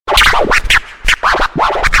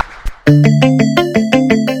Welcome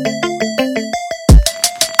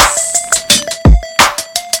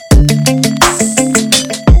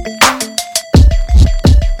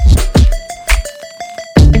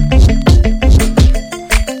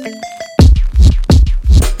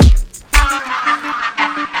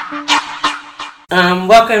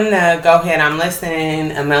to Go Ahead, I'm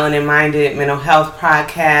Listening, a melanin-minded mental health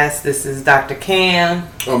podcast. This is Dr. Cam.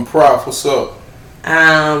 I'm Prof. What's up?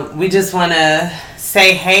 We just want to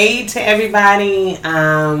say hey to everybody.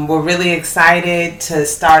 We're really excited to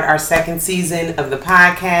start our second season of the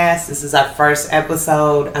podcast. This is our first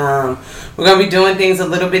episode. We're going to be doing things a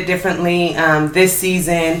little bit differently this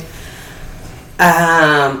season.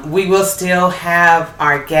 We will still have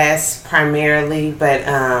our guests primarily, but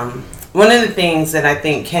one of the things that I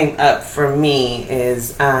think came up for me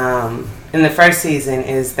is in the first season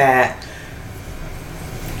is that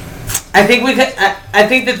I think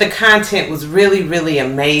that the content was really, really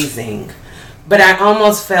amazing, but I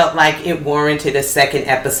almost felt like it warranted a second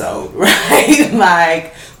episode, right?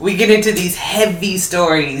 Like, we get into these heavy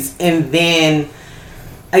stories, and then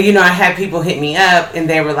I had people hit me up and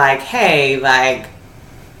they were like, hey, like,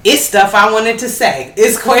 it's stuff I wanted to say.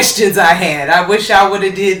 It's questions I had. I wish I would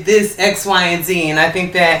have did this X, Y, and Z. And I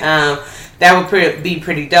think that that would be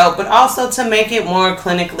pretty dope. But also to make it more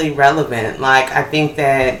clinically relevant. Like, I think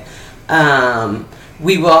that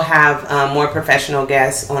we will have more professional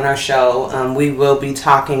guests on our show. We will be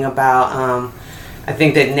talking about, I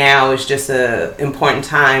think that now is just an important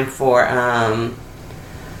time for,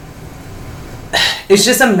 it's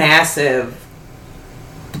just a massive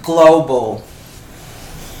global.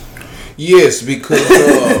 Yes, because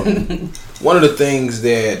one of the things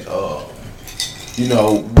that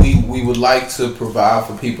we would like to provide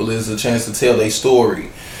for people is a chance to tell their story.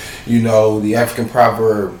 The African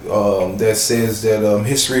proverb that says that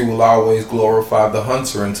history will always glorify the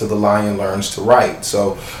hunter until the lion learns to write.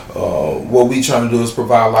 So what we trying to do is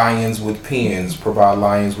provide lions with pens, provide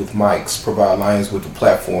lions with mics, provide lions with a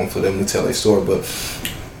platform for them to tell their story. But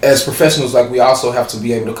as professionals, like, we also have to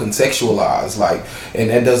be able to contextualize, like, and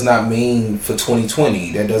that does not mean for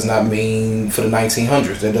 2020. That does not mean for the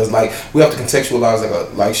 1900s. That does, like, we have to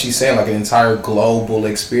contextualize, like she's saying, like an entire global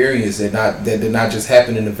experience that did not just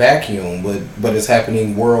happen in a vacuum, but it's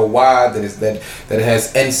happening worldwide. That it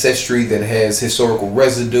has ancestry, that has historical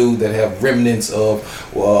residue, that have remnants of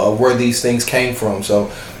where these things came from. So,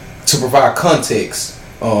 to provide context,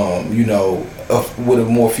 with a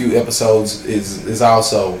more few episodes is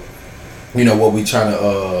also, what we trying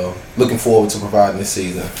to looking forward to providing this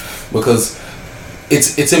season, because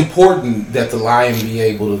it's important that the lion be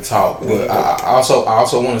able to talk. But I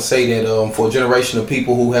also want to say that for a generation of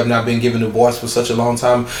people who have not been given a voice for such a long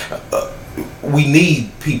time, we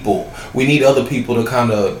need people. We need other people to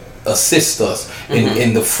kind of assist us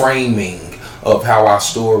in the framing of how our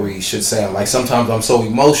story should sound. Like, sometimes I'm so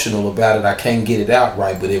emotional about it I can't get it out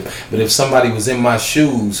right. But if somebody was in my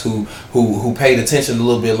shoes who paid attention a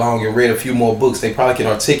little bit longer and read a few more books, they probably can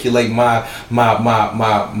articulate my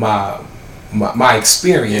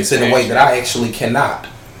experience in a way that I actually cannot.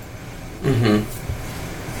 And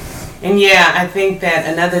yeah, I think that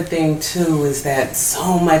another thing too is that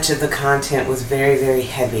so much of the content was very, very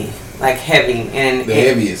heavy, and the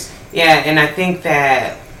heaviest. Yeah, and I think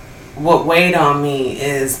that what weighed on me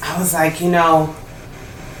is I was like,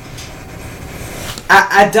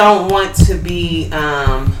 I don't want to be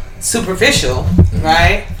superficial,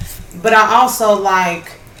 right? But I also,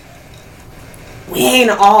 like, we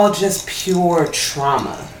ain't all just pure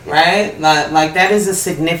trauma, right? Like that is a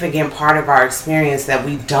significant part of our experience that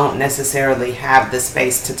we don't necessarily have the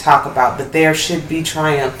space to talk about, but there should be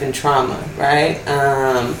triumph in trauma, right?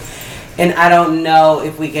 And I don't know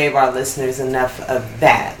if we gave our listeners enough of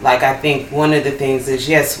that. Like, I think one of the things is,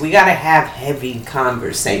 yes, we got to have heavy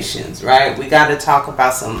conversations, right? We got to talk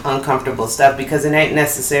about some uncomfortable stuff because it ain't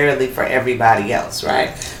necessarily for everybody else,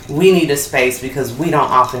 right? We need a space because we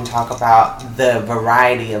don't often talk about the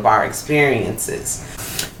variety of our experiences.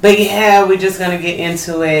 But yeah, we're just going to get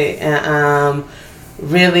into it and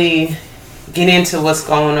really get into what's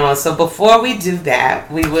going on. So before we do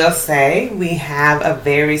that, we will say we have a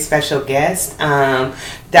very special guest,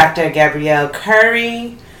 Dr. Gabrielle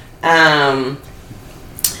Curry. I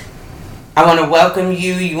want to welcome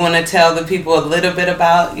you. You want to tell the people a little bit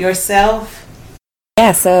about yourself?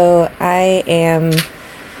 Yeah, so I am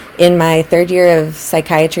in my third year of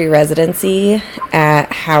psychiatry residency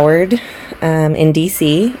at Howard in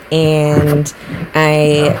DC, and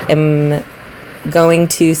I am going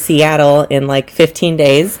to Seattle in like 15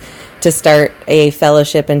 days to start a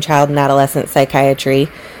fellowship in child and adolescent psychiatry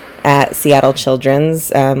at Seattle Children's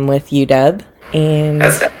with UW. And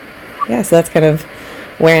yeah, so that's kind of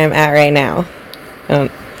where I'm at right now.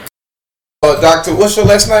 Doctor, what's your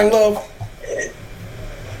last name, love?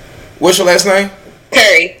 What's your last name?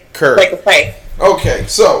 Curry. Like a fight. Okay,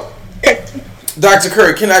 so Dr.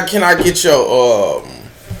 Curry, can I get your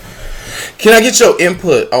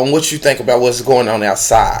input on what you think about what's going on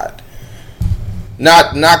outside?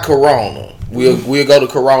 Not Corona. We'll go to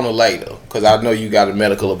Corona later because I know you got a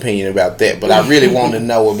medical opinion about that. But I really want to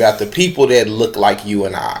know about the people that look like you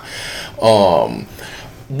and I.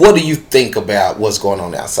 What do you think about what's going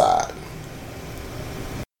on outside?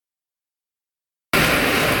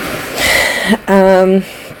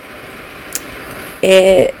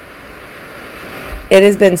 It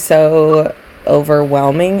has been so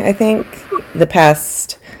overwhelming, I think, the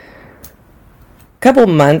past couple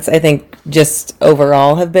months, I think, just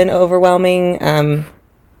overall have been overwhelming. Kind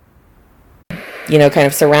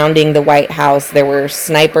of surrounding the White House. There were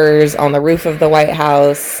snipers on the roof of the White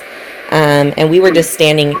House. And we were just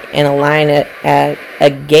standing in a line at a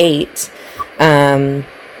gate,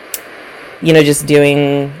 just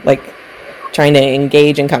doing, trying to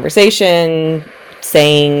engage in conversation,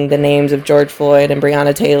 saying the names of George Floyd and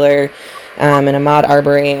Breonna Taylor and Ahmaud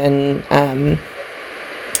Arbery, and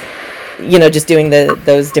just doing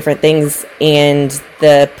those different things. And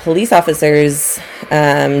the police officers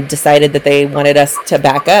decided that they wanted us to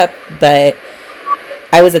back up, but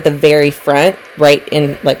I was at the very front, right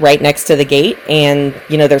next to the gate, and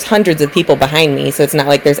there's hundreds of people behind me, so it's not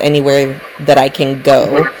like there's anywhere that I can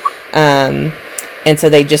go. And so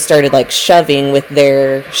they just started shoving with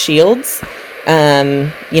their shields.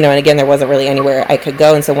 And again, there wasn't really anywhere I could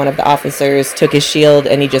go. And so one of the officers took his shield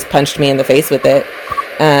and he just punched me in the face with it.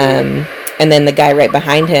 And then the guy right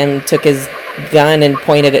behind him took his gun and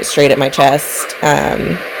pointed it straight at my chest.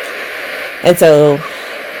 And so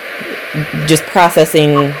just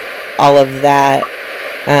processing all of that,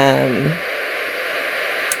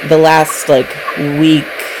 the last week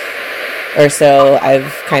or so,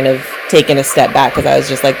 I've kind of taken a step back because I was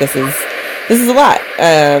just like, this is a lot.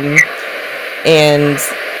 And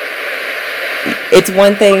it's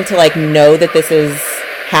one thing to know that this is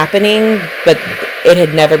happening, but it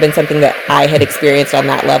had never been something that I had experienced on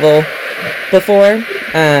that level before.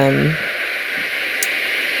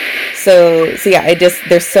 So yeah,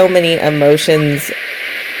 there's so many emotions,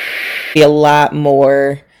 a lot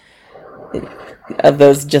more of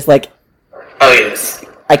those just oh yes,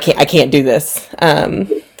 I can't do this.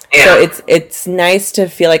 So it's nice to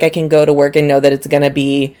feel like I can go to work and know that it's going to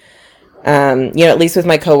be, at least with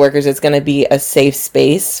my coworkers, it's going to be a safe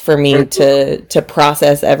space for me to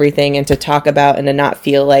process everything and to talk about, and to not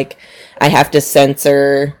feel like I have to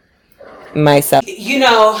censor myself.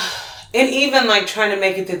 And even trying to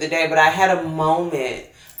make it through the day, but I had a moment.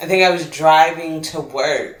 I think I was driving to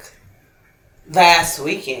work last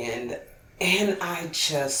weekend and I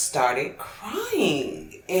just started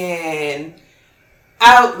crying. And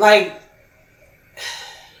I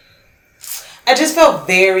just felt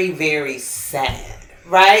very, very sad,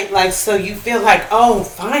 right? So you feel oh,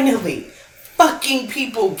 finally, fucking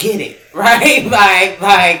people get it,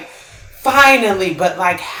 right? Finally, but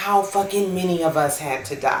how fucking many of us had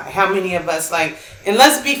to die? How many of us and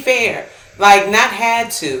let's be fair, not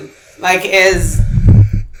had to, as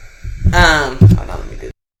hold on, let me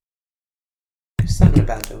do there's something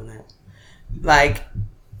about doing that.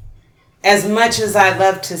 As much as I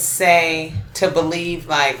love to say, to believe,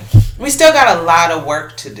 we still got a lot of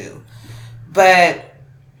work to do. But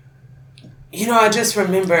I just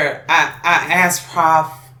remember I asked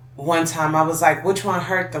Prof one time, I was like, which one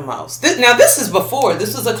hurt the most? This is before.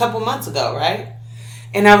 This was a couple months ago, right?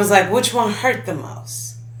 And I was like, which one hurt the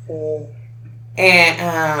most?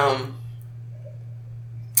 And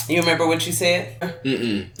you remember what you said?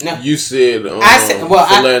 No. You said I said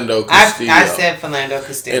Philando Castillo. I said Philando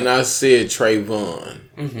Castillo. And I said Trayvon.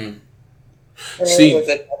 Mm-hmm. See,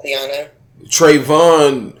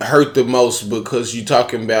 Trayvon hurt the most because you're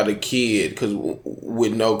talking about a kid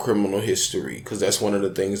with no criminal history, because that's one of the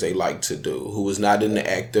things they like to do, who was not in the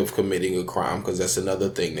act of committing a crime, because that's another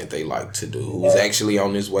thing that they like to do, who was actually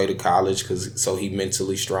on his way to college so he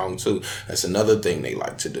mentally strong too. That's another thing they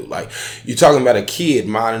like to do. You're talking about a kid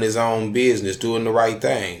minding his own business, doing the right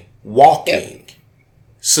thing, walking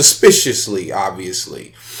suspiciously,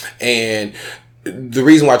 obviously. And the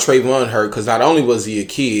reason why Trayvon hurt, because not only was he a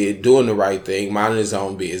kid doing the right thing, minding his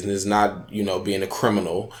own business, not, being a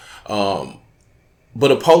criminal, but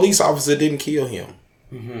a police officer didn't kill him.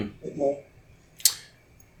 Mm-hmm.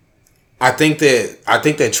 I think that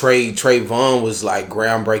Trayvon was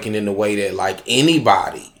groundbreaking in the way that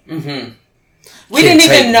anybody. Mm-hmm. We didn't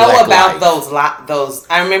even know about those.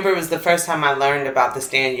 I remember it was the first time I learned about the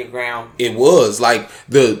stand your ground. It was like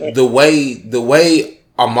the way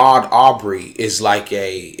Ahmaud Arbery is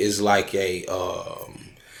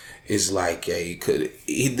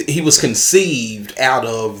he was conceived out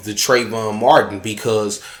of the Trayvon Martin,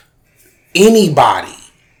 because anybody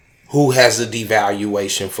who has a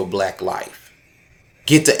devaluation for black life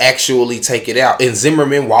get to actually take it out, and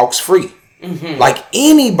Zimmerman walks free. Mm-hmm. Like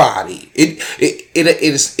anybody,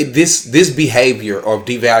 this behavior of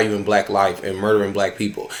devaluing black life and murdering black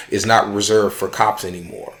people is not reserved for cops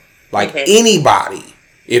anymore. Like anybody,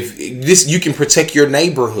 if this, you can protect your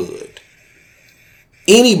neighborhood.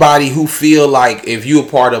 Anybody who feel like if you're a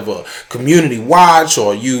part of a community watch,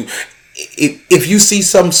 or if you see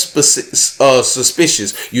something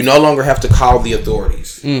suspicious, you no longer have to call the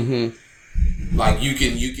authorities. Mm-hmm. Like you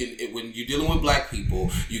can when you're dealing with black people,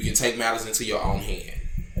 you can take matters into your own hand.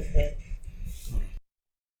 Okay.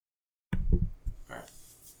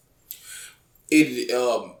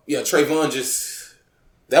 Trayvon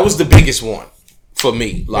that was the biggest one for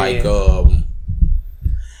me. Like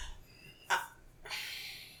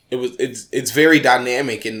it's very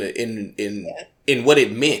dynamic in what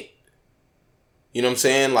it meant. You know what I'm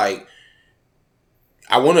saying? Like,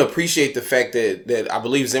 I want to appreciate the fact that I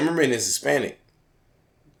believe Zimmerman is Hispanic,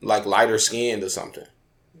 like lighter skinned or something.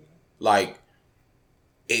 Like,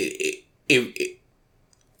 it's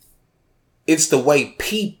the way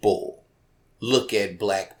people look at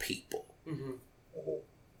black people. Mm-hmm.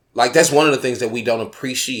 Like, that's one of the things that we don't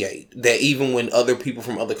appreciate. That even when other people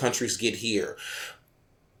from other countries get here,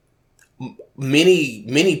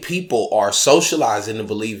 many people are socialized into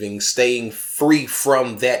believing staying free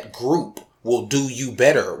from that group will do you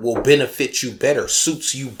better, will benefit you better,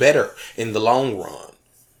 suits you better in the long run.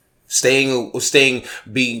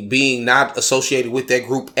 Being not associated with that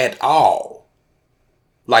group at all,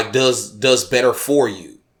 like does better for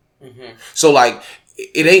you. Mm-hmm. So like,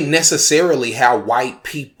 it ain't necessarily how white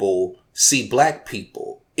people see black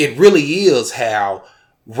people. It really is how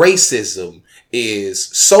racism is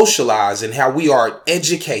socialized and how we are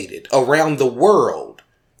educated around the world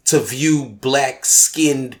to view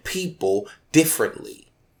black-skinned people differently.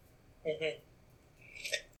 Mm-hmm.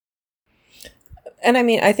 And I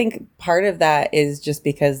mean, I think part of that is just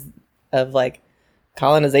because of like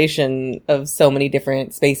colonization of so many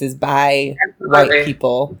different spaces by white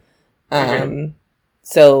people.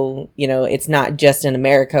 So, you know, it's not just in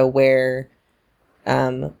America where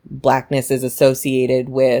blackness is associated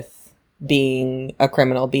with being a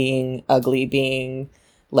criminal, being ugly, being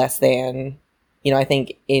less than. You know, I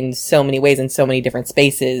think in so many ways, in so many different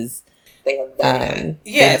spaces.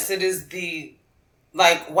 Yes, it is the,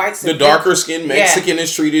 like, white the darker skinned Mexican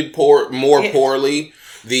is treated more poorly.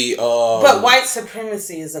 But white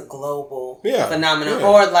supremacy is a global phenomenon.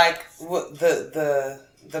 Or like what the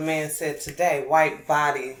man said today, white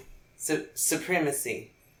body supremacy.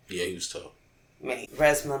 Yeah, he was tough.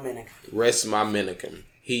 Resma Menakem.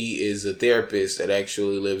 He is a therapist that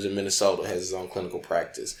actually lives in Minnesota, has his own clinical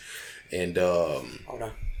practice. And hold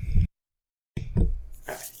on.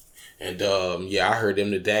 Right. And I heard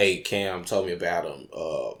him today. Cam told me about him.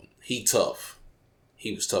 He tough.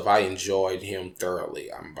 He was tough. I enjoyed him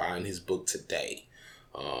thoroughly. I'm buying his book today.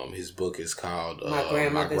 His book is called My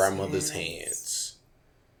Grandmother's Hands.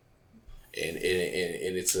 And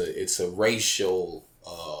it's a racial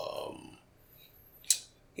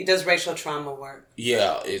he does racial trauma work.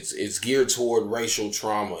 Yeah, it's geared toward racial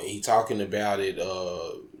trauma. He talking about it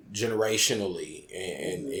generationally,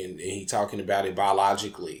 and he talking about it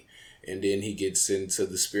biologically, and then he gets into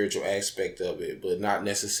the spiritual aspect of it, but not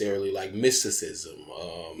necessarily like mysticism,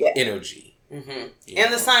 energy,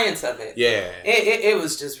 and the science of it. Yeah, it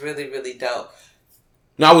was just really, really dope.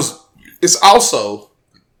 Now it's also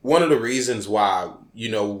one of the reasons why, you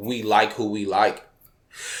know, we like who we like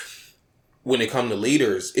when it comes to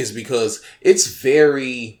leaders, is because it's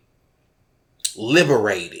very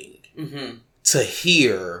liberating to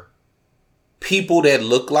hear people that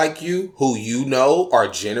look like you, who you know are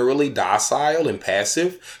generally docile and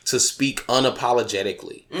passive, to speak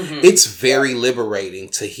unapologetically. It's very liberating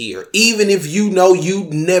to hear, even if you know you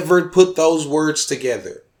never put those words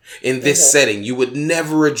together. In this setting, you would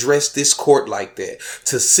never address this court like that.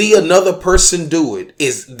 To see another person do it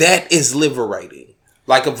is liberating.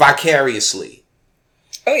 Like vicariously.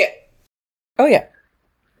 Oh yeah.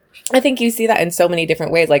 I think you see that in so many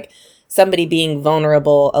different ways. Like, somebody being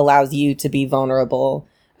vulnerable allows you to be vulnerable.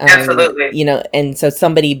 Absolutely. You know, and so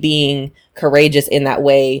somebody being courageous in that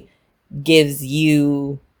way gives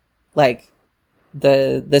you like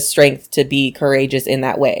the strength to be courageous in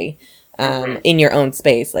that way. In your own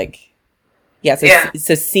space. Like, Yeah.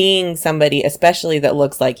 So seeing somebody, especially that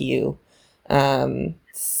looks like you,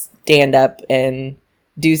 stand up and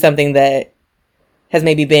do something that has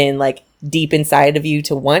maybe been like deep inside of you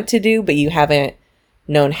to want to do, but you haven't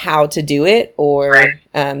known how to do it or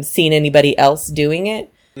seen anybody else doing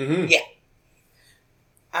it. Mm-hmm. Yeah.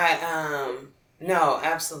 No,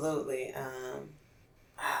 absolutely.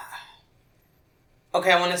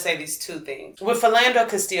 Okay, I want to say these two things. With Philando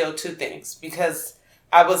Castile, two things. Because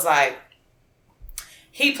I was like,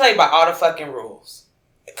 he played by all the fucking rules.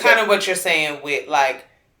 Kind of what you're saying with, like,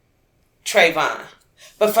 Trayvon.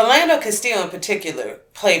 But Philando Castile in particular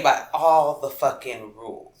played by all the fucking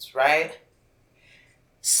rules, right?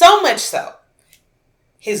 So much so,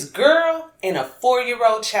 his girl and a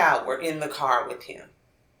 4-year-old child were in the car with him.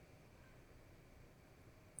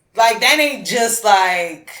 Like, that ain't just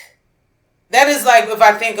like... That is like, if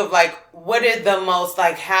I think of like, what are the most,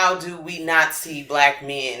 like, how do we not see black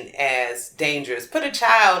men as dangerous? Put a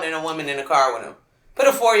child and a woman in a car with him. Put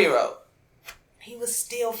a 4-year-old. He was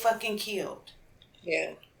still fucking killed.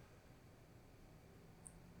 Yeah.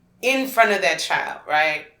 In front of that child,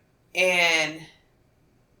 right? And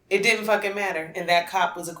it didn't fucking matter. And that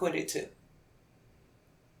cop was acquitted too.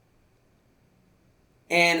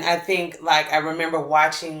 And I think, like, I remember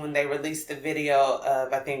watching when they released the video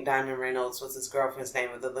of, I think Diamond Reynolds was his girlfriend's name,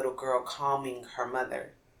 of the little girl calming her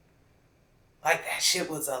mother. Like, that shit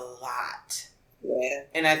was a lot. Yeah.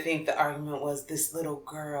 And I think the argument was this little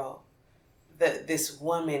girl, this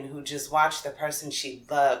woman who just watched the person she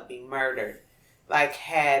loved be murdered, like,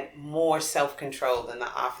 had more self-control than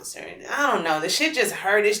the officer. And I don't know, the shit just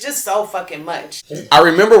hurt. It's just so fucking much. I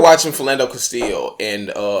remember watching Philando Castile,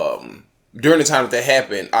 and during the time that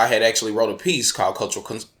happened, I had actually wrote a piece called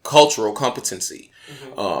Cultural Competency.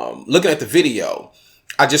 Mm-hmm. Looking at the video,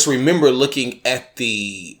 I just remember looking at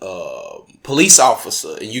the police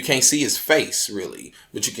officer, and you can't see his face really,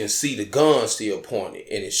 but you can see the gun still pointed,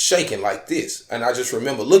 and it's shaking like this. And I just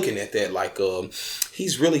remember looking at that like,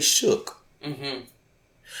 he's really shook. Mm-hmm.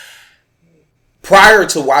 Prior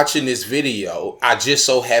to watching this video, I just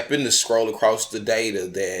so happened to scroll across the data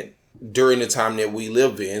that during the time that we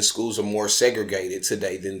live in, schools are more segregated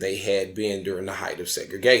today than they had been during the height of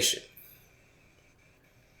segregation.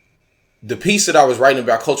 The piece that I was writing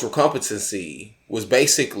about cultural competency was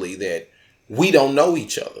basically that we don't know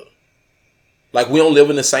each other. Like, we don't live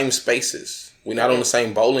in the same spaces. We're not on the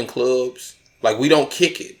same bowling clubs. Like, we don't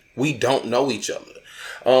kick it. We don't know each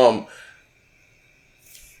other.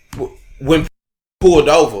 When pulled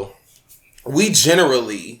over, we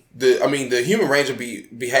generally, the human range of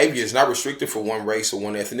behavior is not restricted for one race or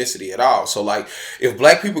one ethnicity at all. So, like, if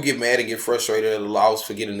black people get mad and get frustrated at the laws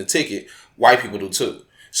for getting the ticket, white people do too.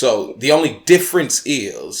 So, the only difference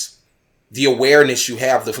is the awareness you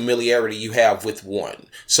have, the familiarity you have with one.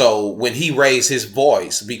 So, when he raised his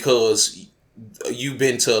voice, because you've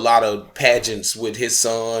been to a lot of pageants with his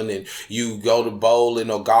son, and you go to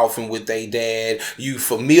bowling or golfing with their dad, you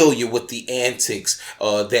familiar with the antics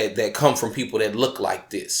that come from people that look like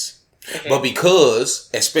this. Okay. But because,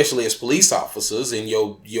 especially as police officers, and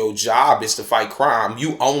your job is to fight crime,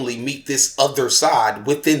 you only meet this other side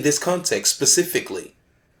within this context specifically.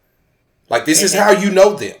 Like, this is how you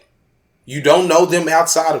know them. You don't know them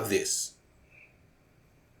outside of this.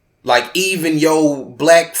 Like, even your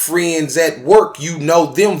black friends at work, you know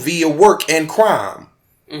them via work and crime.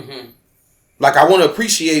 Mm-hmm. Like, I want to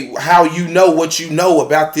appreciate how you know what you know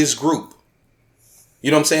about this group.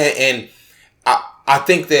 You know what I'm saying? And I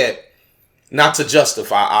think that, not to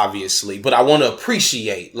justify, obviously, but I want to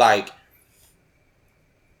appreciate, like,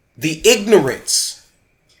 the ignorance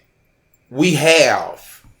we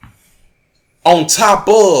have on top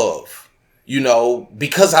of,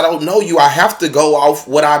 because I don't know you, I have to go off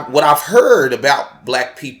what I've heard about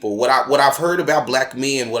black people, what I've heard about black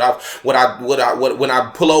men, when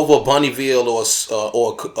I pull over Bunnyville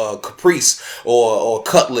or Caprice or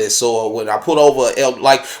Cutlass, or when I pull over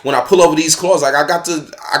when I pull over these clothes, like, I got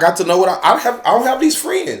to know what I don't have these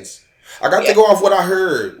friends. I got to go off what I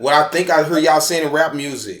heard, what I think I heard y'all saying in rap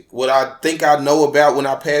music, what I think I know about when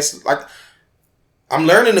I pass, like, I'm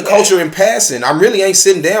learning the culture in passing. I really ain't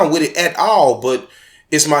sitting down with it at all, but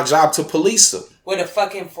it's my job to police them. With a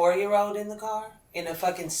fucking 4-year-old in the car? In a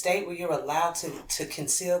fucking state where you're allowed to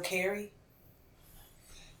conceal carry?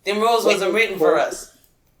 Them rules wasn't written for us.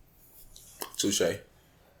 Touche.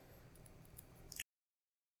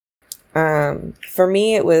 For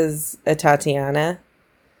me, it was a Tatiana.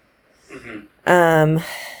 Mm-hmm.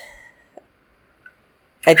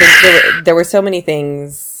 I think there were so many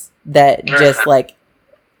things that just, like,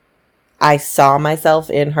 I saw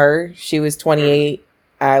myself in her. She was 28.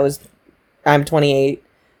 I'm 28.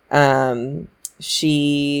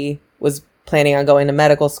 She was planning on going to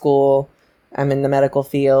medical school. I'm in the medical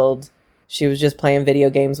field. She was just playing video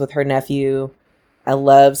games with her nephew. I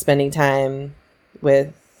love spending time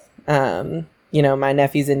with, my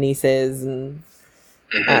nephews and nieces and,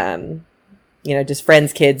 just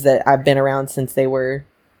friends' kids that I've been around since they were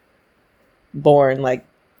born. Like,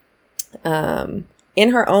 in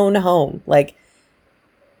her own home, like,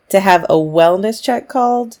 to have a wellness check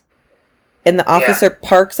called and the officer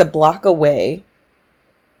parks a block away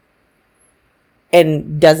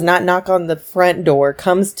and does not knock on the front door,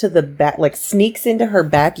 comes to the back, like sneaks into her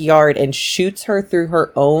backyard and shoots her through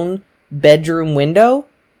her own bedroom window.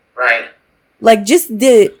 Right. Like, just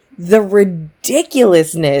the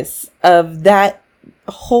ridiculousness of that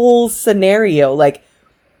whole scenario. Like,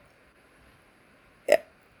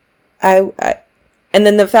 and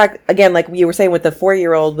then the fact, again, like you were saying with the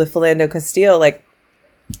 4-year-old with Philando Castile, like,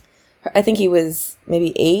 I think he was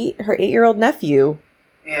maybe 8, her 8-year-old nephew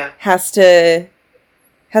has to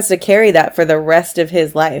carry that for the rest of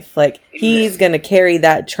his life. Like, he's going to carry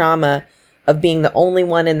that trauma of being the only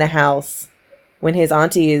one in the house when his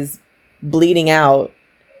auntie is bleeding out.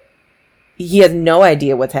 He has no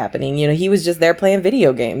idea what's happening. He was just there playing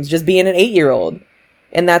video games, just being an 8-year-old.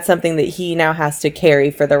 And that's something that he now has to carry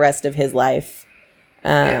for the rest of his life.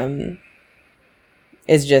 Is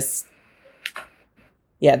just,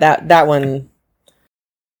 that one.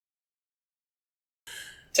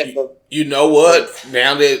 You know what?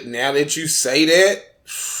 Now that you say that,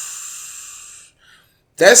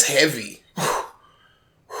 that's heavy.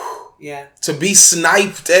 Yeah. To be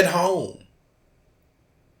sniped at home.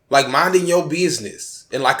 Like minding your business.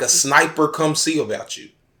 And like a sniper come see about you.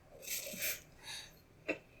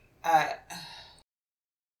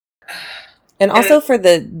 And also for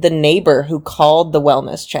the neighbor who called the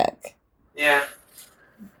wellness check. Yeah.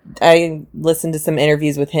 I listened to some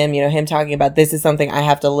interviews with him, him talking about this is something I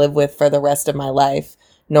have to live with for the rest of my life,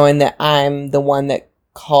 knowing that I'm the one that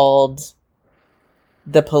called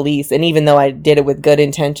the police. And even though I did it with good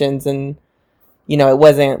intentions and, it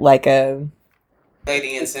wasn't like a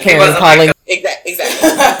lady incident. Karen calling. Exactly.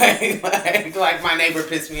 like my neighbor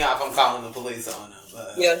pissed me off, I'm calling the police on him.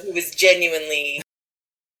 He was genuinely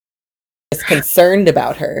concerned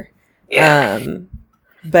about her. Yeah.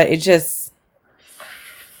 But it just,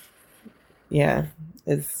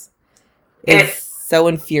 it's so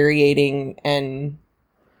infuriating and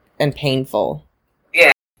painful.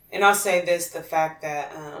 Yeah. And I'll say this, the fact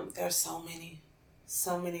that there's so many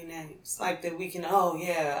names like that we can.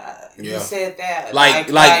 You said that like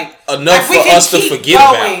enough for us to forget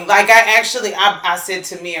about. Like I said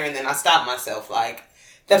to Mir, and then I stopped myself. Like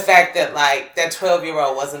the fact that like that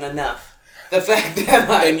 12-year-old wasn't enough. The fact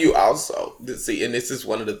that and you also see, and this is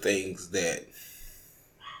one of the things that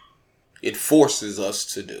it forces us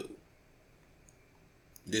to do.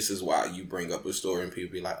 This is why you bring up a story and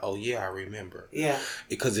people be like, "Oh yeah, I remember." Yeah,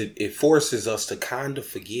 because it forces us to kind of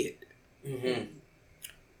forget. Mm-hmm.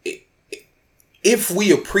 If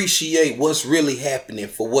we appreciate what's really happening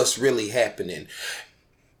for what's really happening,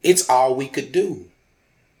 it's all we could do.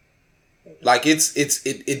 Like it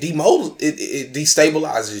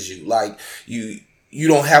destabilizes you. Like you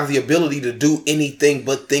don't have the ability to do anything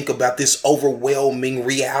but think about this overwhelming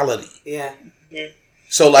reality. Yeah.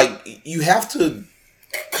 So like you have to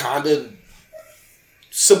kind of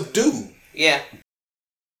subdue. Yeah.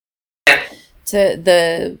 To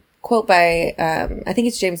the quote by I think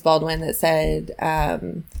it's James Baldwin that said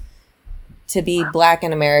to be Black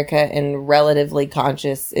in America and relatively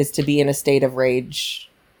conscious is to be in a state of rage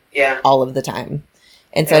all of the time.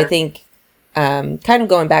 And so I think kind of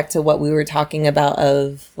going back to what we were talking about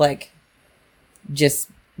of like just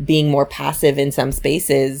being more passive in some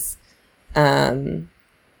spaces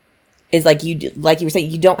is like you were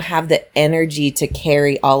saying, you don't have the energy to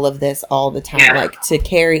carry all of this all the time, like to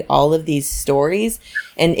carry all of these stories.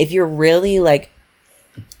 And if you're really like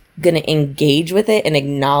going to engage with it and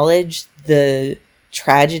acknowledge the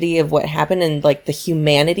tragedy of what happened and like the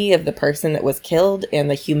humanity of the person that was killed and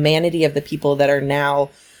the humanity of the people that are now,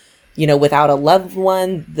 without a loved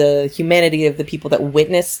one, the humanity of the people that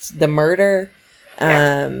witnessed the murder,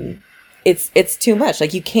 it's too much.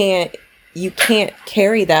 Like you can't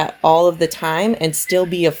carry that all of the time and still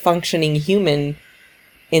be a functioning human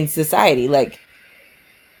in society. Like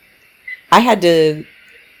I had to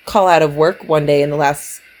call out of work one day in the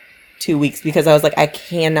last 2 weeks because I was like, I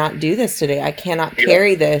cannot do this today. I cannot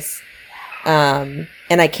carry this. And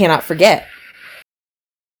I cannot forget.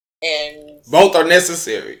 And both are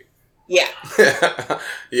necessary. Yeah.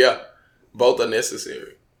 Yeah. Both are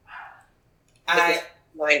necessary.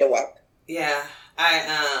 Mind to walk. Yeah.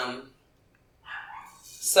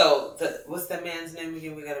 So, what's that man's name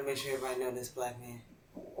again? We gotta make sure everybody know this black man.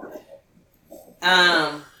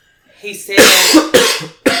 He said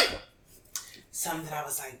something that I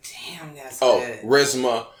was like, damn, that's good.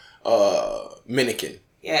 Resma Minikin.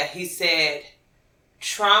 Yeah, he said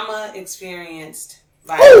trauma experienced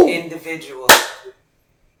by an individual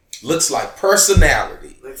looks like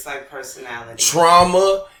personality.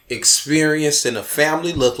 Trauma experienced in a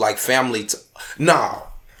family look like family.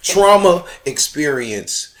 Trauma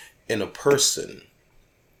experienced in a person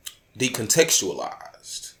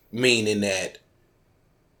decontextualized, meaning that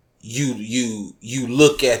you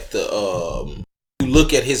look at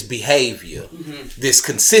his behavior, this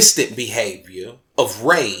consistent behavior of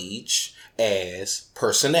rage as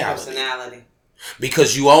personality.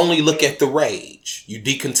 Because you only look at the rage. You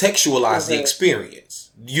decontextualize the experience.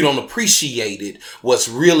 You don't appreciate it, what's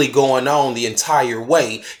really going on the entire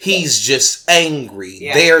way. He's just angry.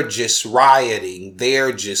 Yeah. They're just rioting.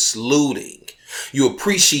 They're just looting. You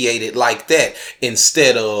appreciate it like that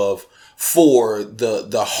instead of for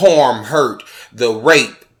the harm, hurt, the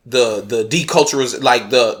rape, the deculturiz,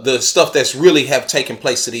 like the stuff that's really have taken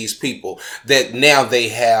place to these people that now they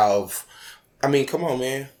have. I mean, come on,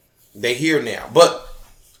 man. They're here now. But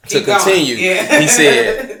to continue, he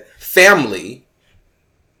said family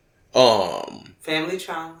trauma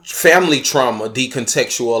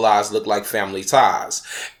decontextualized look like family ties,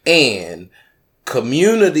 and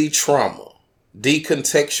community trauma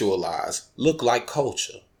decontextualized look like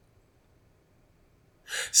culture.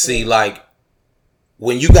 See, like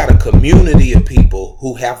when you got a community of people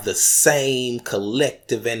who have the same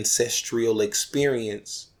collective ancestral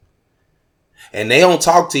experience, and they don't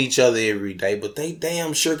talk to each other every day, but they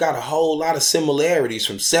damn sure got a whole lot of similarities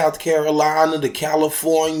from South Carolina to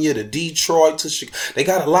California to Detroit to Chicago. They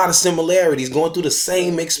got a lot of similarities going through the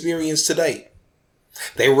same experience today.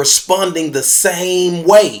 They're responding the same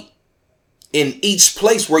way in each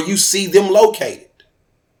place where you see them located.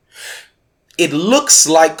 It looks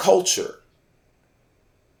like culture.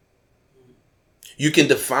 You can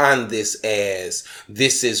define this as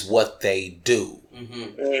this is what they do.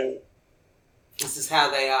 Mm-hmm. This is how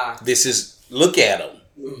they are. Look at them.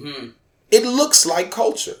 Mm-hmm. It looks like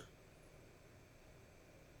culture.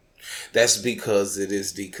 That's because it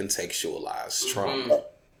is decontextualized trauma.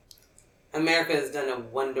 America has done a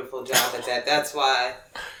wonderful job at that. That's why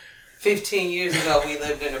 15 years ago we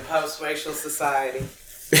lived in a post-racial society.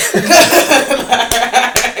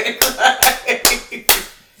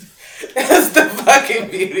 That's the fucking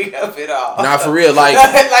beauty of it all. Not for real, like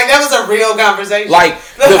that was a real conversation. Like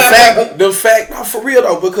the fact, not for real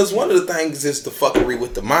though, because one of the things is the fuckery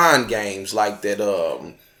with the mind games, like that.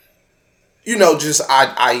 Just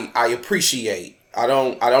I appreciate. I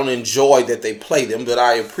don't enjoy that they play them, but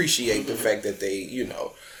I appreciate the fact that they,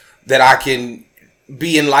 that I can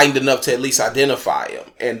be enlightened enough to at least identify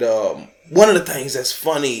them. And one of the things that's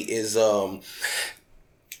funny is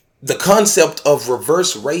the concept of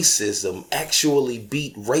reverse racism actually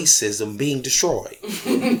beat racism being destroyed.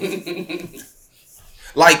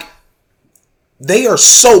 Like, they are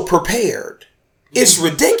so prepared. It's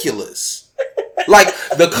ridiculous. Like,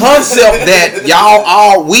 the concept that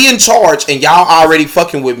we in charge and y'all already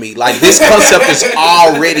fucking with me. Like, this concept is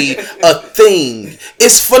already a thing.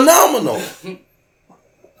 It's phenomenal.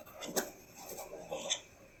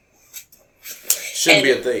 Shouldn't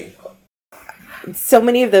be a thing. So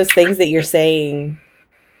many of those things that you're saying,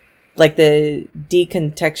 like the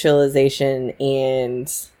decontextualization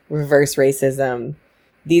and reverse racism,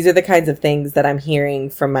 these are the kinds of things that I'm hearing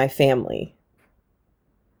from my family,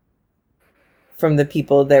 from the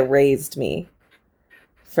people that raised me,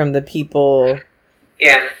 from the people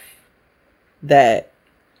that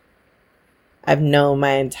I've known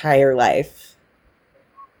my entire life.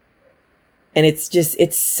 And it's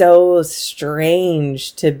so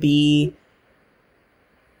strange to be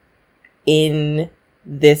in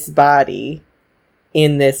this body,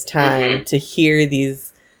 in this time, to hear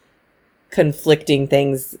these conflicting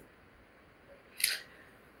things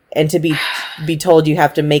and to be told you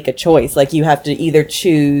have to make a choice. Like, you have to either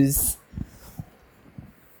choose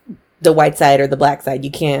the white side or the black side.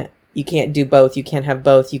 You can't do both. You can't have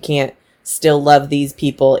both. You can't still love these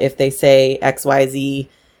people if they say XYZ.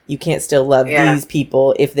 You can't still love these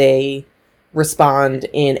people if they respond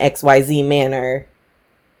in XYZ manner.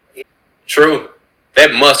 True.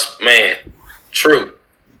 True.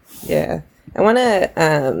 Yeah. I want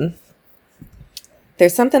to,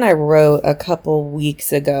 there's something I wrote a couple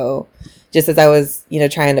weeks ago, just as I was,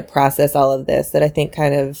 trying to process all of this, that I think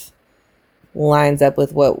kind of lines up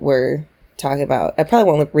with what we're talking about. I probably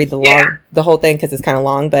won't read the whole thing because it's kind of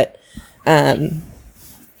long, but,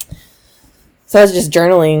 So I was just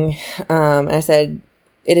journaling, and I said,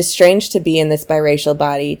 it is strange to be in this biracial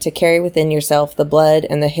body, to carry within yourself the blood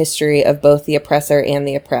and the history of both the oppressor and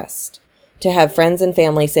the oppressed. To have friends and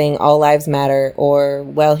family saying all lives matter, or,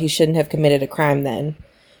 well, he shouldn't have committed a crime then.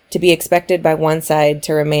 To be expected by one side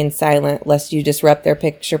to remain silent lest you disrupt their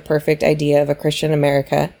picture-perfect idea of a Christian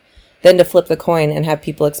America. Then to flip the coin and have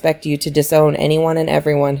people expect you to disown anyone and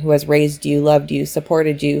everyone who has raised you, loved you,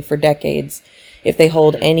 supported you for decades, if they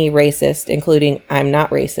hold any racist, including I'm not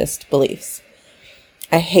racist, beliefs.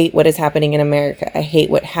 I hate what is happening in America. I hate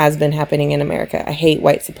what has been happening in America. I hate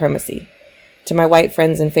white supremacy. To my white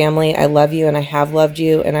friends and family, I love you and I have loved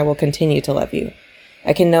you and I will continue to love you.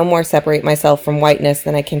 I can no more separate myself from whiteness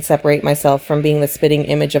than I can separate myself from being the spitting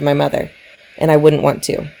image of my mother, and I wouldn't want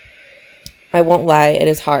to. I won't lie, it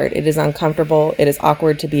is hard, it is uncomfortable, it is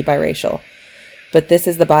awkward to be biracial. But this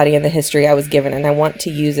is the body and the history I was given, and I want to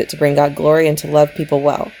use it to bring God glory and to love people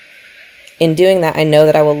well. In doing that, I know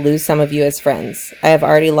that I will lose some of you as friends. I have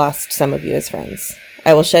already lost some of you as friends.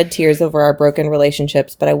 I will shed tears over our broken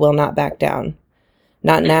relationships, but I will not back down.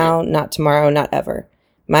 Not now, not tomorrow, not ever.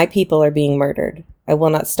 My people are being murdered. I will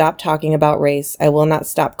not stop talking about race. I will not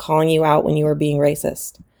stop calling you out when you are being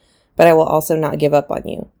racist. But I will also not give up on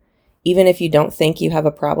you, even if you don't think you have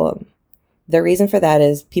a problem. The reason for that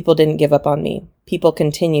is people didn't give up on me. People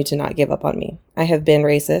continue to not give up on me. I have been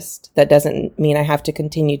racist. That doesn't mean I have to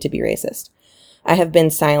continue to be racist. I have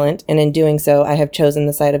been silent, and in doing so, I have chosen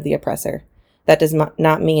the side of the oppressor. That does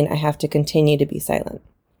not mean I have to continue to be silent.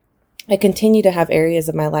 I continue to have areas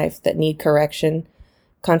of my life that need correction,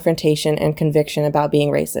 confrontation, and conviction about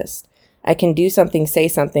being racist. I can do something, say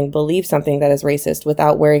something, believe something that is racist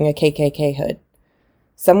without wearing a KKK hood.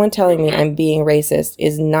 Someone telling me I'm being racist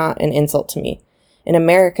is not an insult to me. In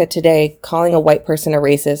America today, calling a white person a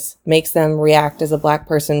racist makes them react as a black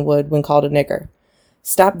person would when called a nigger.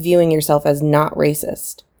 Stop viewing yourself as not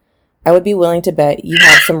racist. I would be willing to bet you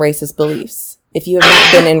have some racist beliefs. If you have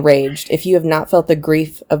not been enraged, if you have not felt the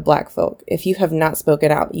grief of black folk, if you have not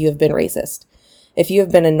spoken out, you have been racist. If you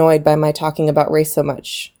have been annoyed by my talking about race so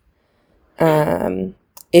much,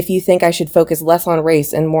 if you think I should focus less on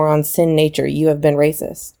race and more on sin nature, you have been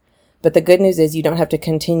racist. But the good news is you don't have to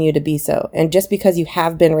continue to be so. And just because you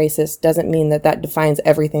have been racist doesn't mean that that defines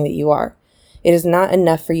everything that you are. It is not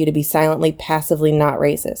enough for you to be silently, passively not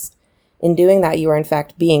racist. In doing that, you are in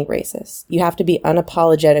fact being racist. You have to be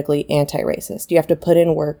unapologetically anti-racist. You have to put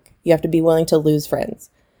in work. You have to be willing to lose friends.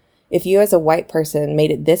 If you as a white person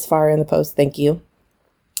made it this far in the post, thank you.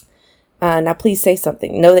 Now please say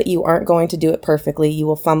something. Know that you aren't going to do it perfectly. You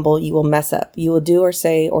will fumble. You will mess up. You will do or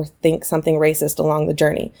say or think something racist along the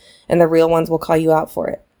journey, and the real ones will call you out for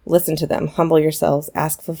it. Listen to them. Humble yourselves.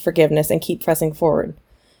 Ask for forgiveness and keep pressing forward.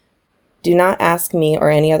 Do not ask me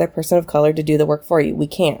or any other person of color to do the work for you. We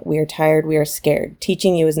can't. We are tired. We are scared.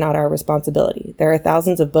 Teaching you is not our responsibility. There are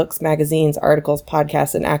thousands of books, magazines, articles,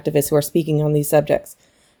 podcasts, and activists who are speaking on these subjects.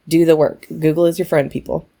 Do the work. Google is your friend,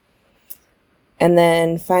 people. And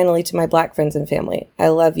then finally, to my black friends and family, I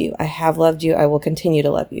love you. I have loved you. I will continue to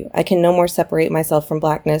love you. I can no more separate myself from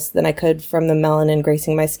blackness than I could from the melanin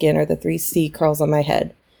gracing my skin or the 3C curls on my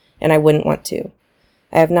head. And I wouldn't want to.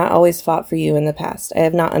 I have not always fought for you in the past. I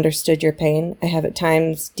have not understood your pain. I have at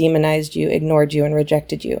times demonized you, ignored you, and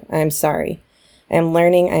rejected you. I am sorry. I am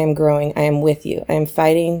learning. I am growing. I am with you. I am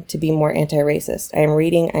fighting to be more anti-racist. I am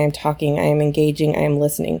reading. I am talking. I am engaging. I am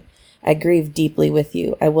listening. I grieve deeply with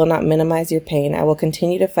you. I will not minimize your pain. I will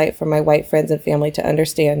continue to fight for my white friends and family to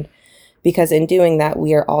understand, because in doing that,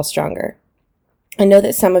 we are all stronger. I know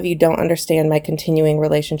that some of you don't understand my continuing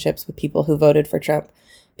relationships with people who voted for Trump,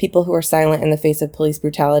 people who are silent in the face of police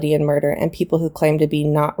brutality and murder, and people who claim to be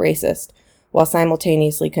not racist, while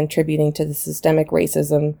simultaneously contributing to the systemic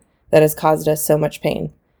racism that has caused us so much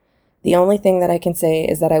pain. The only thing that I can say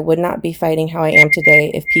is that I would not be fighting how I am today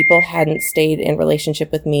if people hadn't stayed in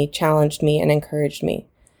relationship with me, challenged me, and encouraged me.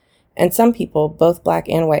 And some people, both black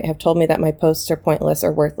and white, have told me that my posts are pointless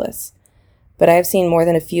or worthless. But I have seen more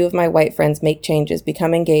than a few of my white friends make changes,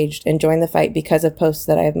 become engaged, and join the fight because of posts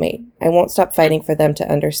that I have made. I won't stop fighting for them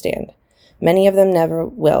to understand. Many of them never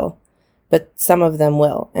will, but some of them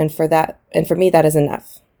will. And for me, that is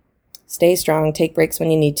enough. Stay strong, take breaks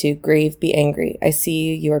when you need to, grieve, be angry. I see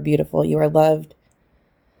you, you are beautiful, you are loved.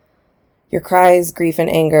 Your cries, grief, and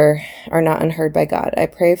anger are not unheard by God. I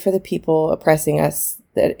pray for the people oppressing us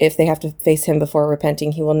that if they have to face him before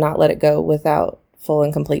repenting, he will not let it go without full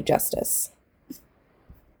and complete justice.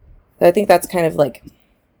 So I think that's kind of like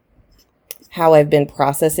how I've been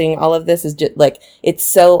processing all of this, is just like, it's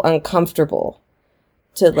so uncomfortable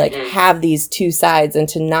to like have these two sides and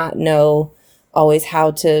to not know always how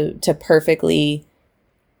to perfectly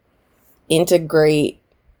integrate,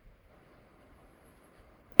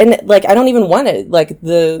 and like I don't even want to, like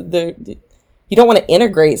the you don't want to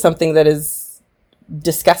integrate something that is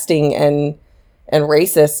disgusting and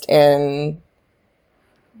racist and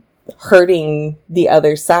hurting the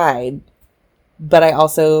other side, but I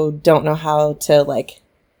also don't know how to, like,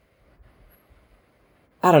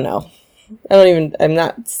 I don't know. I'm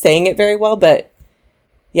not saying it very well, but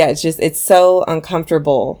yeah, it's so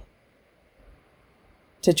uncomfortable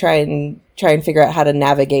to try and figure out how to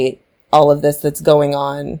navigate all of this that's going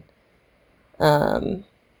on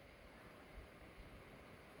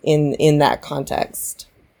in that context.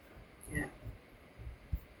 Yeah.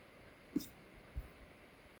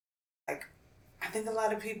 Like, I think a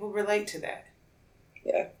lot of people relate to that.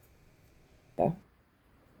 Yeah. Yeah.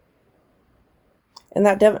 And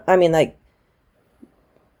that, I mean, like,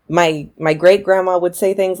 my great grandma would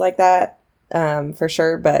say things like that, for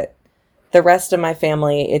sure. But the rest of my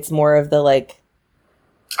family, it's more of the, like,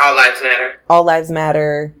 all lives matter. All lives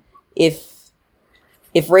matter. If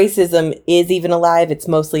racism is even alive, it's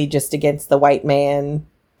mostly just against the white man.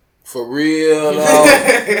 For real, though.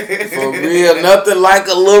 For real. Nothing like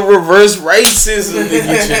a little reverse racism to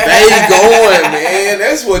get your day going, man.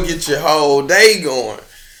 That's what gets your whole day going.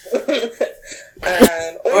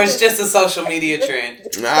 Or it's just a social media trend.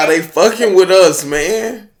 Nah, they fucking with us,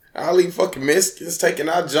 man. All these fucking Mexicans taking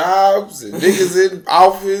our jobs and niggas in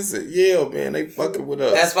office. And yeah, man, they fucking with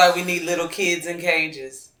us. That's why we need little kids in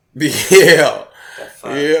cages. Yeah.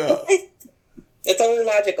 Yeah. It's only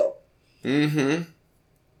logical. Mm-hmm.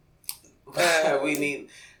 We need...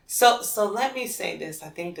 So let me say this. I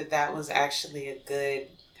think that was actually a good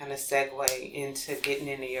kind of segue into getting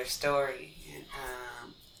into your story.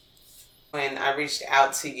 When I reached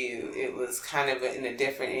out to you, it was kind of in a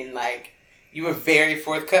different, in like, you were very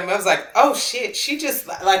forthcoming. I was like, oh shit, she just,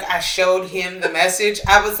 like, I showed him the message.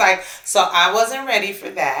 I was like, so I wasn't ready for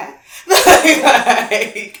that.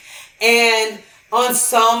 And on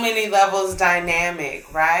so many levels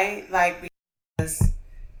dynamic, right? Like, because,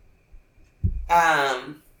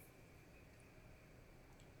 as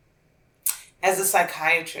a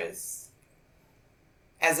psychiatrist,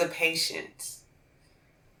 as a patient,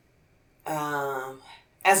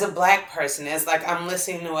 as a Black person, as like I'm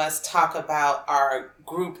listening to us talk about our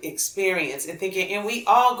group experience and thinking, and we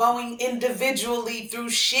all going individually through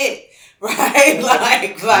shit, right?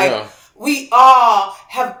 Like yeah. We all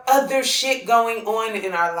have other shit going on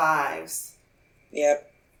in our lives.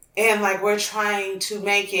 Yep. And like we're trying to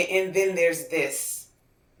make it, and then there's this,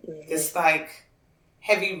 this like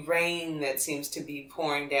heavy rain that seems to be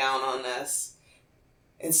pouring down on us.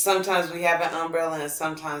 And sometimes we have an umbrella and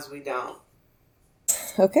sometimes we don't.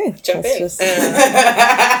 Okay. Jump in. Just...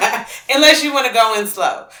 Unless you want to go in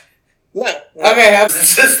slow. No. Okay. I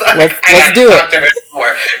was just like, let's do it.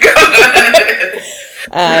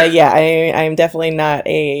 Yeah, I am definitely not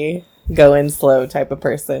a go in slow type of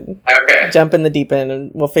person. Okay. Jump in the deep end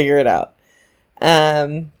and we'll figure it out.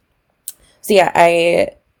 So yeah,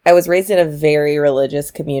 I was raised in a very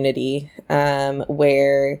religious community,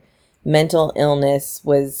 where mental illness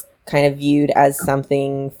was kind of viewed as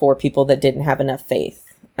something for people that didn't have enough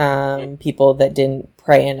faith, people that didn't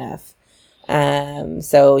pray enough.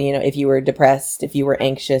 So, you know, if you were depressed, if you were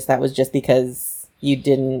anxious, that was just because you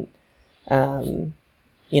didn't,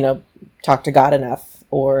 you know, talk to God enough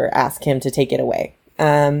or ask him to take it away.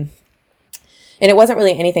 And it wasn't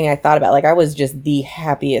really anything I thought about. Like, I was just the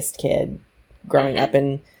happiest kid growing up,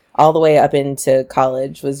 and all the way up into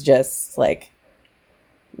college was just like,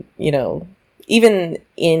 you know, even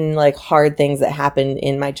in like hard things that happened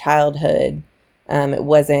in my childhood, it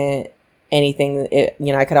wasn't anything,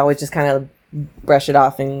 you know, I could always just kind of brush it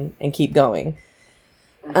off and keep going.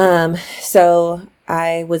 So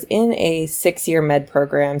I was in a 6-year med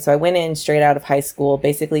program. So I went in straight out of high school,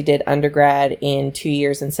 basically did undergrad in 2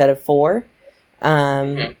 years instead of 4.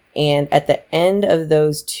 And at the end of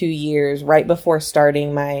those 2 years, right before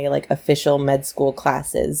starting my like official med school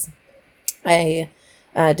classes, I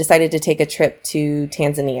decided to take a trip to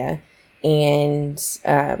Tanzania. And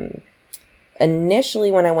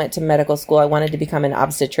initially when I went to medical school, I wanted to become an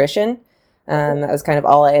obstetrician. That was kind of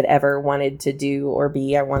all I had ever wanted to do or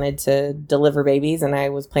be. I wanted to deliver babies, and I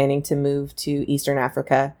was planning to move to Eastern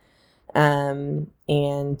Africa, and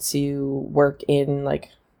to work in like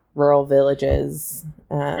rural villages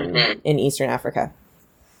in Eastern Africa.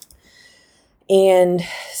 And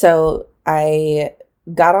so I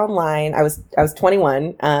got online. I was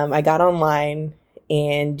 21. I got online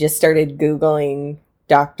and just started Googling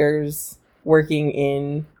doctors working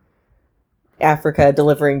in Africa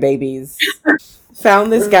delivering babies.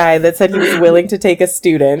 Found this guy that said he was willing to take a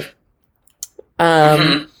student.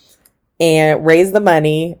 And and raised the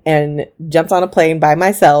money and jumped on a plane by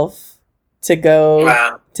myself to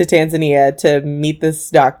go to Tanzania to meet this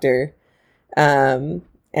doctor,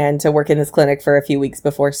 and to work in this clinic for a few weeks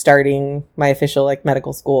before starting my official like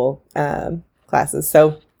medical school classes.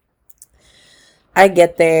 So I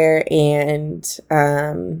get there, and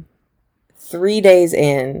 3 days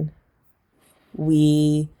in,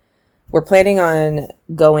 we were planning on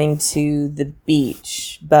going to the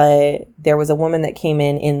beach, but there was a woman that came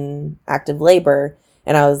in active labor,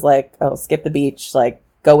 and I was like, oh, skip the beach, like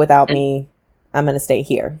go without me. I'm going to stay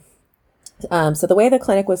here. So the way the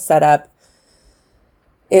clinic was set up,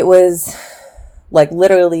 it was like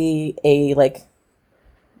literally a like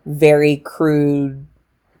very crude,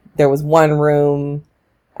 there was one room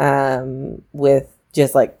with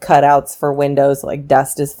just like cutouts for windows, so, like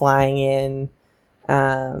dust is flying in.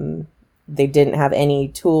 They didn't have any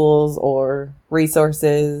tools or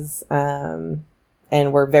resources, and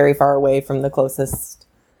were very far away from the closest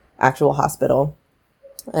actual hospital.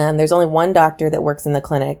 There's only one doctor that works in the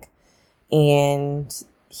clinic, and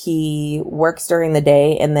he works during the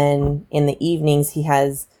day, and then in the evenings he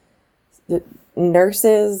has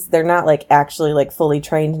nurses. They're not like actually like fully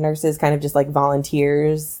trained nurses, kind of just like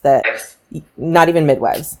volunteers that, not even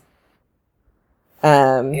midwives.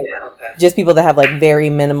 Just people that have like very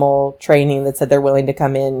minimal training that said they're willing to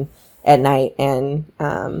come in at night and,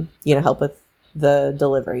 help with the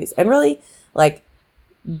deliveries. And really, like,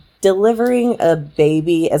 delivering a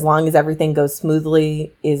baby, as long as everything goes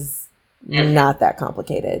smoothly, is not that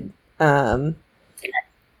complicated.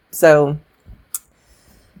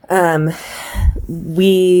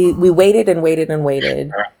 We waited and waited and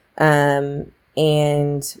waited.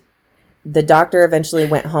 And the doctor eventually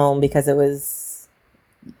went home because it was,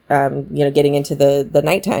 getting into the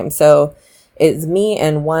nighttime. So it's me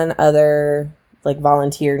and one other like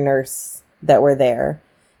volunteer nurse that were there.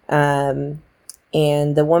 And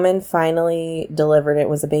the woman finally delivered. It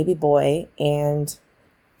was a baby boy, and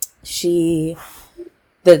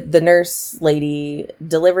the nurse lady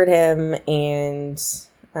delivered him, and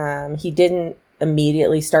he didn't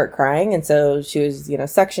immediately start crying. And so she was,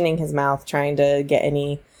 suctioning his mouth, trying to get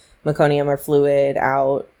any meconium or fluid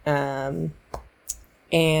out.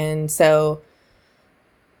 And so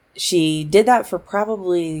she did that for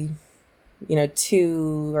probably,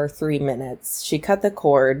 2 or 3 minutes. She cut the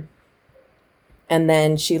cord, and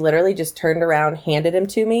then she literally just turned around, handed him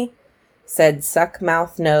to me, said, suck,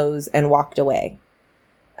 mouth, nose, and walked away.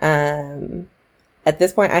 At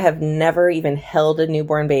this point, I have never even held a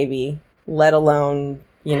newborn baby, let alone,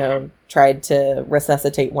 tried to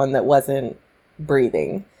resuscitate one that wasn't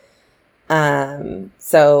breathing.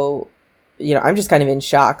 So, I'm just kind of in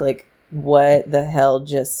shock, like, what the hell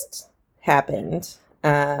just happened?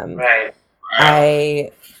 Right.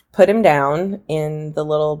 I put him down in the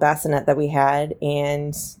little bassinet that we had,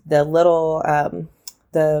 and the little,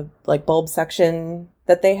 the like bulb section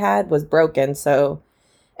that they had was broken. So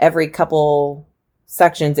every couple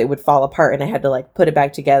sections it would fall apart, and I had to like put it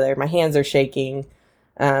back together. My hands are shaking.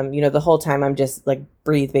 The whole time I'm just like,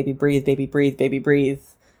 breathe, baby, breathe, baby, breathe, baby, breathe.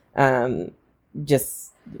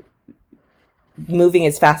 Just moving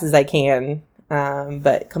as fast as I can,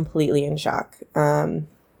 but completely in shock.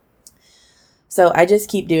 So I just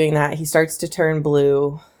keep doing that. He starts to turn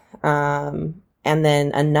blue. And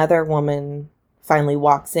then another woman finally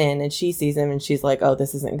walks in, and she sees him, and she's like, oh,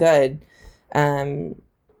 this isn't good.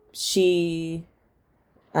 She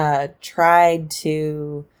tried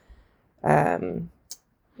to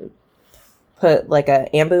put like a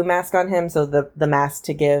ambu mask on him, so the mask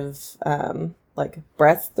to give like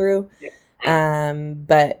breath through.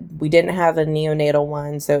 But we didn't have a neonatal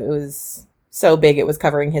one, so it was so big it was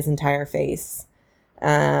covering his entire face.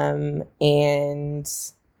 And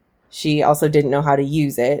she also didn't know how to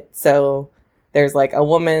use it. So there's like a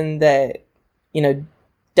woman that,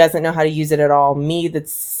 doesn't know how to use it at all. Me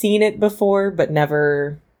that's seen it before, but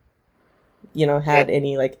never, had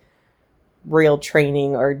any like real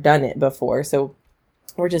training or done it before. So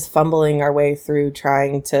we're just fumbling our way through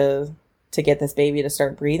trying to get this baby to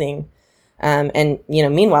start breathing. And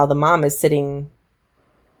meanwhile, the mom is sitting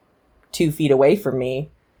 2 feet away from me,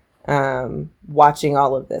 watching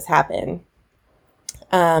all of this happen.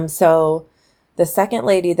 So the second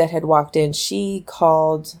lady that had walked in, she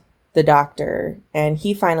called the doctor, and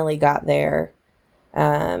he finally got there.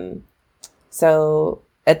 So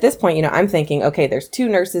at this point, I'm thinking, okay, there's 2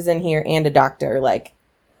 nurses in here and a doctor. Like,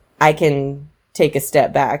 I can take a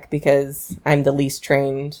step back because I'm the least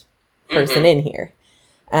trained person in here.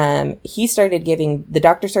 The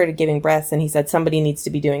doctor started giving breaths, and he said, somebody needs to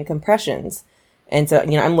be doing compressions. And so,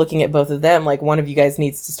 I'm looking at both of them, like, one of you guys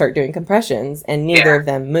needs to start doing compressions, and neither of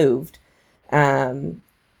them moved. And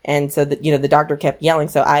so the doctor kept yelling.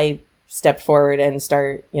 So I stepped forward and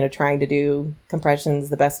start, trying to do compressions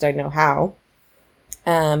the best I know how.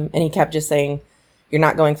 And he kept just saying, "You're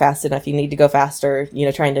not going fast enough. You need to go faster,"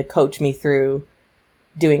 trying to coach me through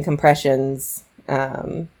doing compressions,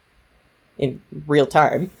 in real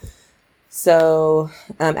time. So,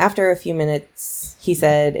 after a few minutes, he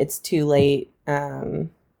said, "It's too late. The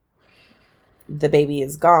baby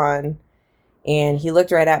is gone." And he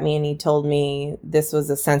looked right at me and he told me this was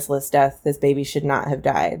a senseless death. This baby should not have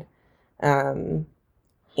died. And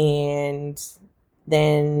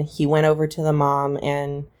then he went over to the mom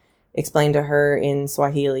and explained to her in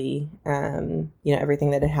Swahili,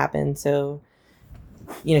 everything that had happened. So,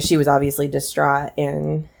 she was obviously distraught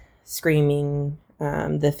and screaming.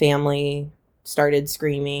 The family started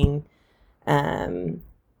screaming. And,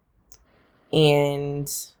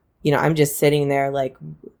 I'm just sitting there like,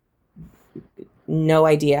 no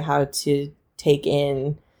idea how to take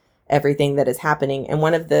in everything that is happening. And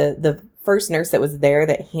one of the first nurse that was there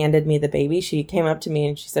that handed me the baby, she came up to me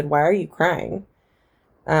and she said, "Why are you crying?"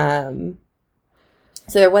 So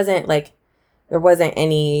there wasn't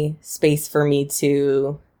any space for me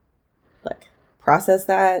to like process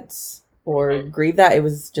that or grieve that. It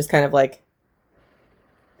was just kind of like,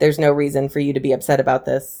 there's no reason for you to be upset about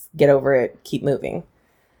this. Get over it. Keep moving.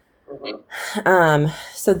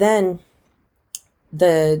 So then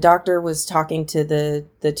the doctor was talking to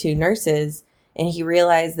the two nurses, and he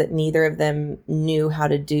realized that neither of them knew how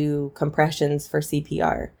to do compressions for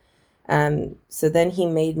CPR. So then he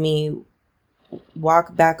made me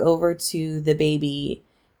walk back over to the baby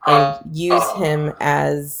and use him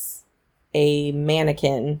as a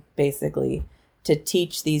mannequin, basically, to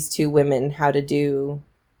teach these two women how to do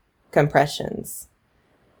compressions.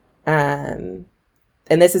 And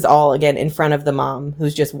this is all, again, in front of the mom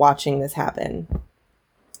who's just watching this happen.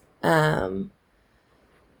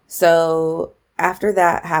 So after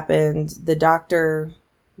that happened, the doctor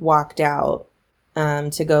walked out,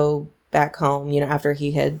 to go back home, after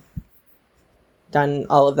he had done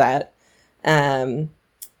all of that. And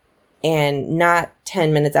not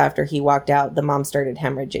 10 minutes after he walked out, the mom started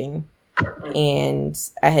hemorrhaging. And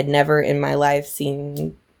I had never in my life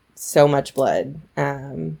seen so much blood.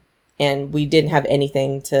 And we didn't have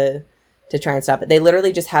anything to try and stop it. They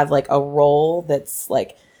literally just have like a roll that's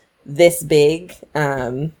like this big,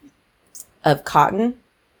 of cotton,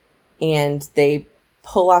 and they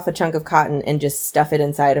pull off a chunk of cotton and just stuff it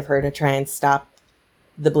inside of her to try and stop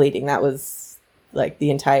the bleeding. That was like the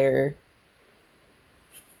entire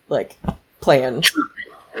like plan.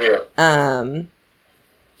 Yeah.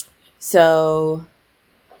 So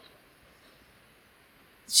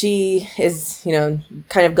she is,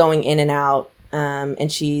 kind of going in and out,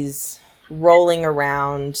 and she's rolling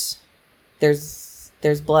around. There's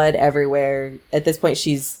blood everywhere. At this point,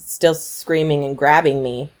 she's still screaming and grabbing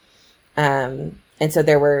me. And so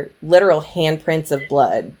there were literal handprints of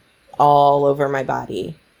blood all over my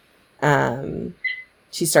body.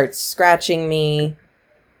 She starts scratching me,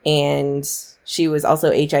 and she was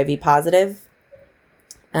also HIV positive.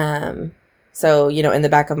 So, in the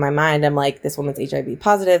back of my mind, I'm like, this woman's HIV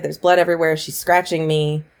positive. There's blood everywhere. She's scratching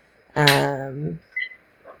me. The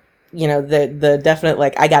definite,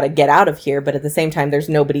 like, I got to get out of here. But at the same time, there's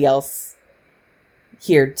nobody else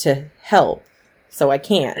here to help. So I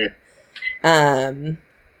can't.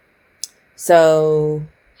 So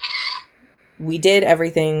we did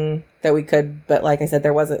everything that we could. But like I said,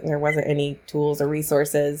 there wasn't any tools or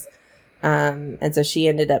resources. And so she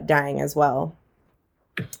ended up dying as well.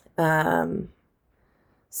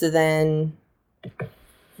 So then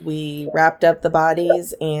we wrapped up the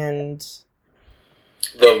bodies, and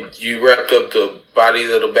you wrapped up the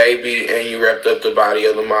bodies of the baby, and you wrapped up the body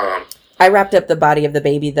of the mom. I wrapped up the body of the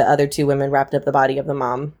baby. The other two women wrapped up the body of the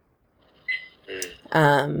mom.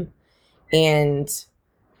 And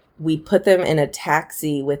we put them in a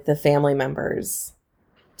taxi with the family members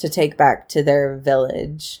to take back to their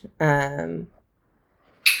village. And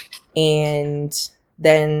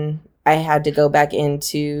then I had to go back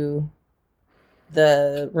into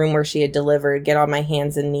the room where she had delivered, get on my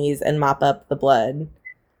hands and knees and mop up the blood.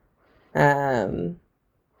 And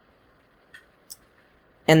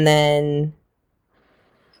then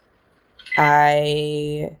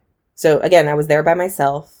so again, I was there by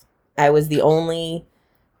myself. I was the only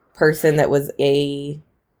person that was a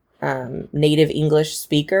native English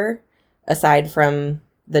speaker, aside from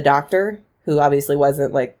the doctor, who obviously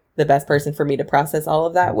wasn't like the best person for me to process all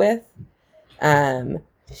of that with. And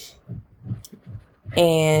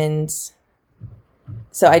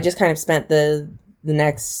so I just kind of spent the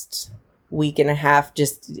next week and a half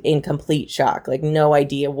just in complete shock, like no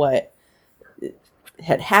idea what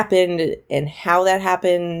had happened and how that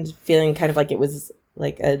happened, feeling kind of like it was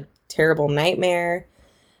like a terrible nightmare.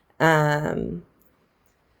 So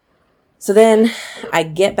then I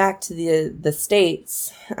get back to the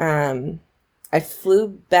States. I flew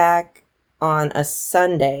back on a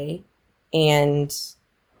Sunday, and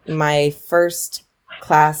my first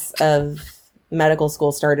class of medical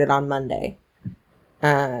school started on Monday.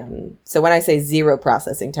 So when I say zero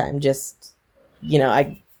processing time, just,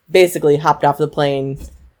 I basically hopped off the plane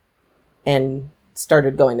and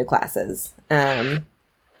started going to classes.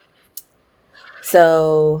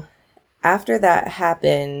 So after that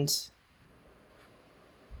happened,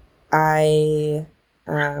 I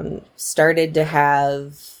started to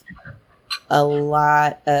have a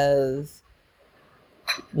lot of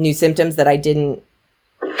new symptoms that I didn't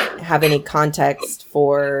have any context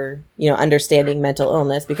for, understanding mental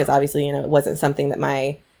illness, because obviously, it wasn't something that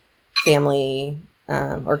my family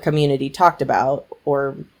or community talked about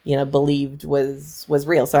or, believed was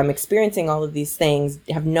real. So I'm experiencing all of these things,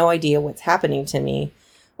 have no idea what's happening to me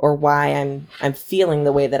or why I'm feeling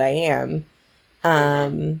the way that I am.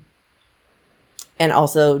 And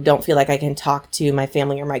also don't feel like I can talk to my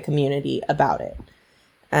family or my community about it.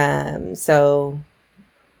 So,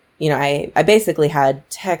 I basically had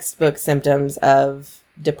textbook symptoms of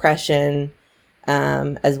depression,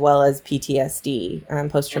 as well as PTSD,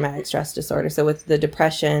 post-traumatic stress disorder. So with the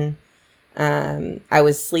depression, I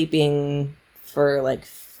was sleeping for like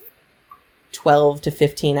 12 to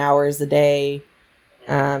 15 hours a day.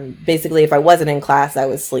 Basically, if I wasn't in class, I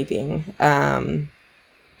was sleeping.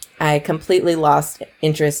 I completely lost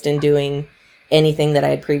interest in doing anything that I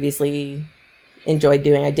had previously enjoyed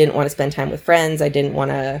doing. I didn't want to spend time with friends. I didn't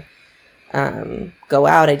want to go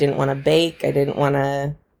out. I didn't want to bake. I didn't want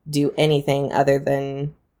to do anything other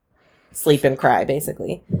than sleep and cry,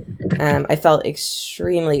 basically. I felt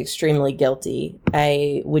extremely, extremely guilty.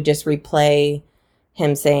 I would just replay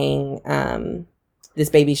him saying, this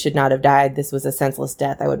baby should not have died. This was a senseless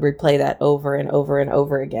death. I would replay that over and over and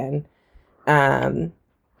over again.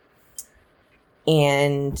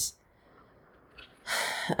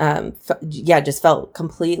 Just felt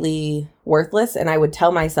completely worthless. And I would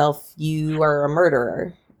tell myself, you are a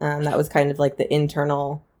murderer. That was kind of like the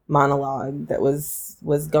internal monologue that was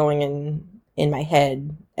going in my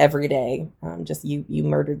head every day. Just you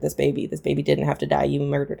murdered this baby. This baby didn't have to die. You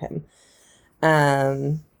murdered him.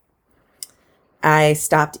 I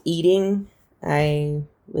stopped eating. I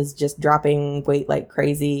was just dropping weight like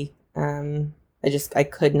crazy. I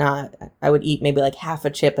could not. I would eat maybe like half a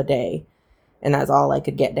chip a day, and that's all I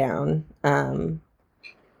could get down.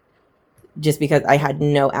 Just because I had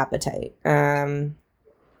no appetite.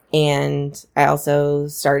 And I also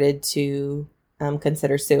started to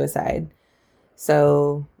consider suicide.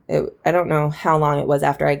 So I don't know how long it was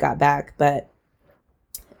after I got back, but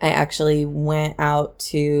I actually went out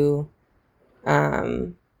to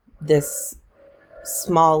this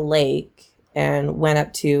small lake and went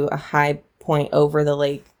up to a high point over the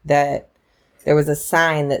lake that there was a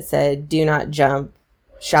sign that said, "Do not jump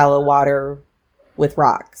shallow water with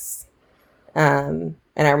rocks." And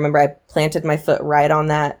I remember I planted my foot right on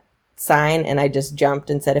that sign and I just jumped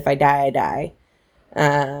and said, "If I die, I die."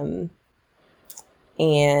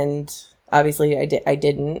 And obviously I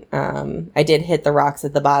didn't. I did hit the rocks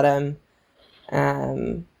at the bottom,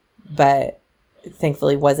 but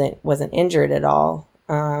thankfully wasn't injured at all.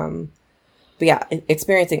 But yeah,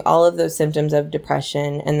 experiencing all of those symptoms of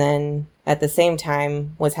depression, and then at the same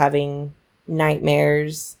time was having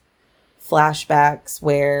nightmares, flashbacks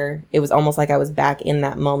where it was almost like I was back in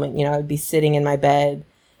that moment. I would be sitting in my bed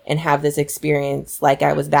and have this experience like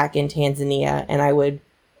I was back in Tanzania, and I would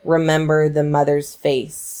remember the mother's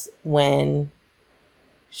face when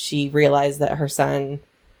she realized that her son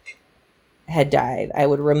had died. I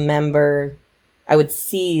would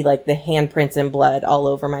see like the handprints and blood all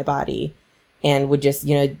over my body, and would just,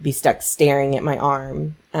 be stuck staring at my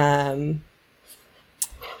arm.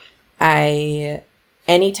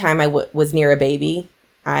 Anytime I was near a baby,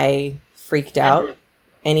 I freaked out.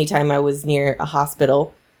 Anytime I was near a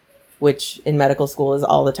hospital, which in medical school is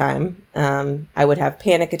all the time, I would have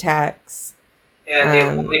panic attacks. Yeah,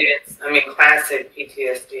 the avoidance. Classic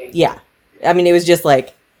PTSD. Yeah. It was just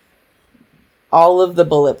like all of the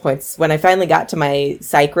bullet points. When I finally got to my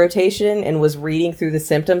psych rotation and was reading through the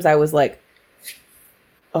symptoms, I was like,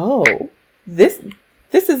 oh, this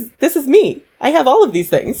is me. I have all of these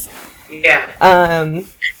things. Yeah.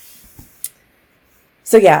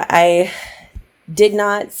 So yeah, I did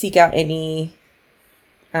not seek out any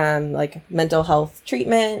mental health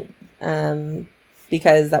treatment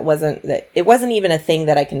because it wasn't even a thing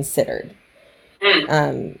that I considered.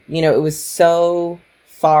 It was so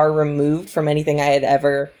far removed from anything I had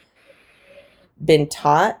ever been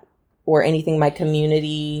taught or anything my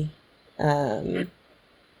community, said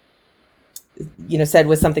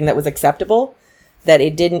was something that was acceptable, that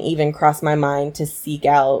it didn't even cross my mind to seek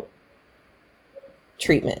out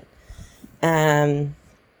treatment.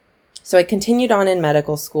 So I continued on in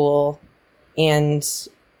medical school, and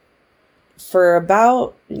for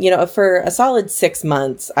about, for a solid 6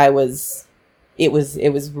 months, it was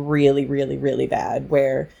really, really, really bad,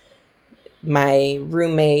 where my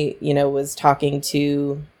roommate, was talking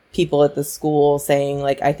to people at the school saying,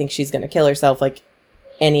 like, I think she's going to kill herself, like,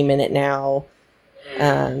 any minute now.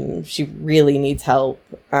 She really needs help.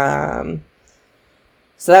 So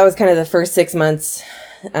that was kind of the first 6 months.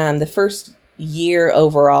 The first year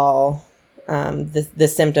overall,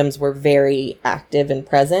 the symptoms were very active and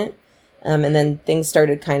present. And then things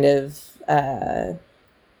started kind of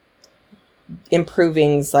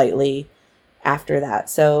improving slightly after that.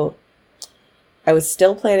 So I was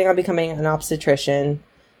still planning on becoming an obstetrician.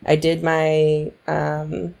 I did my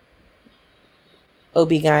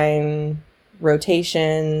OB-GYN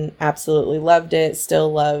rotation, absolutely loved it,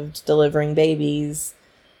 still loved delivering babies.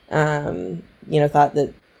 Thought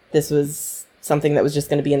that this was something that was just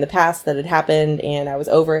going to be in the past, that had happened, and I was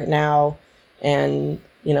over it now and,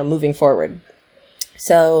 moving forward.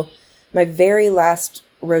 So my very last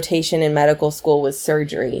rotation in medical school was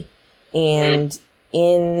surgery. And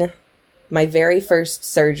in my very first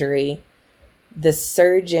surgery, the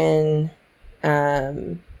surgeon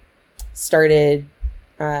started,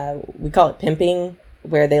 we call it pimping,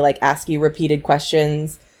 where they like ask you repeated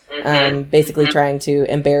questions, basically trying to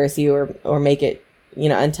embarrass you or make it,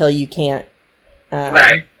 until you can't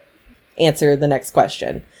answer the next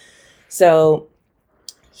question. So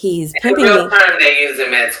he's pimping the real me. term they use in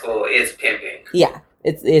med school is pimping. Yeah,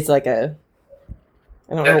 it's like I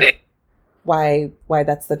don't know why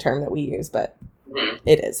that's the term that we use, but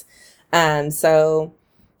it is. So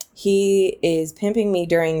he is pimping me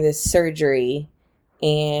during this surgery,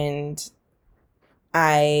 and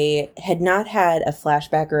I had not had a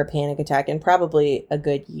flashback or a panic attack in probably a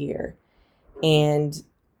good year. And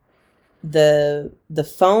the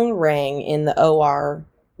phone rang in the OR,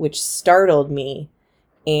 which startled me,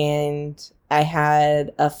 and I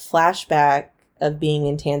had a flashback of being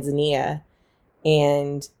in Tanzania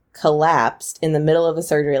and collapsed in the middle of a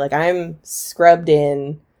surgery. Like, I'm scrubbed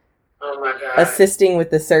in, oh my God, assisting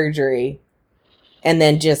with the surgery, and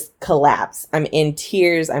then just collapse. I'm in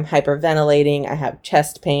tears. I'm hyperventilating. I have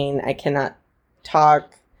chest pain. I cannot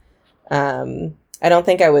talk. I don't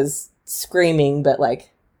think I was screaming, but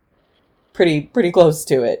like pretty close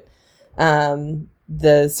to it.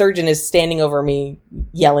 The surgeon is standing over me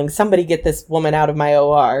yelling, "Somebody get this woman out of my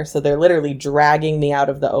OR." So they're literally dragging me out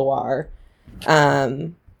of the OR.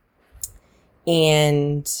 And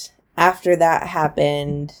after that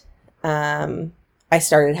happened, I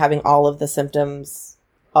started having all of the symptoms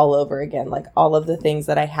all over again. Like, all of the things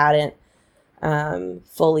that I hadn't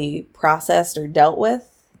fully processed or dealt with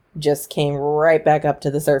just came right back up to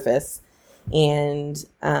the surface. And,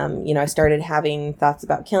 I started having thoughts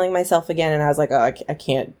about killing myself again. And I was like, oh,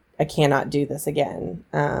 I cannot do this again.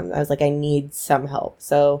 I was like, I need some help.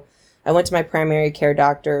 So I went to my primary care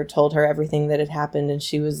doctor, told her everything that had happened. And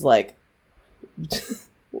she was like,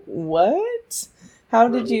 what? How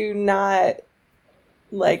did you not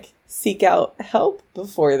seek out help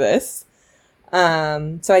before this?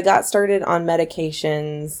 So I got started on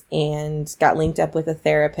medications and got linked up with a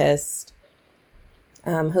therapist,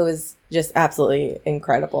 who was just absolutely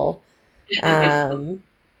incredible. And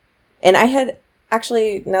I had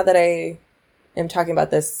actually, now that I am talking about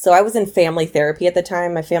this, so I was in family therapy at the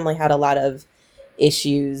time. My family had a lot of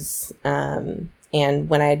issues. And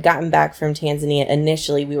when I had gotten back from Tanzania,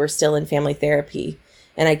 initially we were still in family therapy.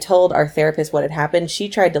 And I told our therapist what had happened. She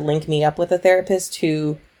tried to link me up with a therapist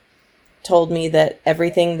who told me that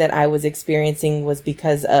everything that I was experiencing was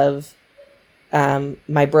because of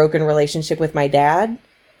my broken relationship with my dad.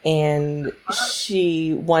 And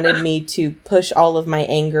she wanted me to push all of my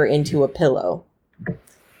anger into a pillow.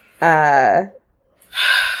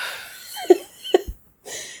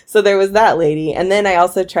 So there was that lady. And then I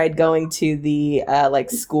also tried going to the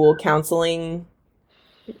school counseling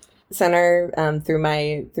center through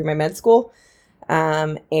my med school.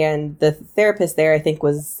 And the therapist there, I think,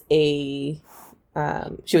 was she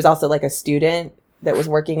was also like a student that was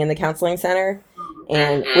working in the counseling center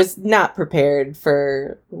and was not prepared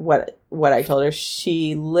for what I told her.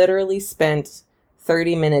 She literally spent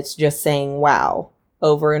 30 minutes just saying wow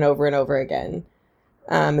over and over and over again.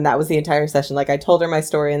 And that was the entire session. Like, I told her my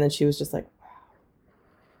story, and then she was just like,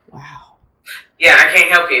 wow. Yeah, I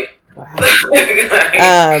can't help you.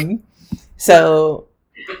 So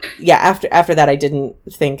yeah, after that, I didn't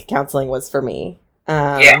think counseling was for me.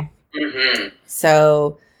 Yeah. Mm-hmm.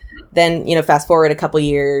 So then, fast forward a couple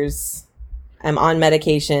years, I'm on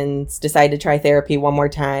medications, decide to try therapy one more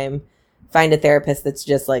time, find a therapist that's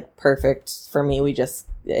just like perfect for me. We just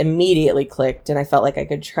immediately clicked, and I felt like I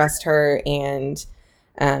could trust her, and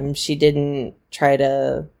she didn't try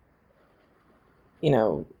to,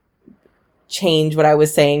 change what I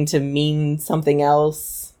was saying to mean something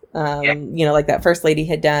else, like that first lady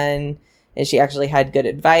had done. And she actually had good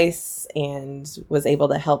advice and was able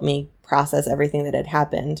to help me process everything that had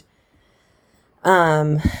happened.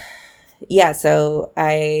 So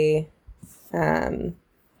I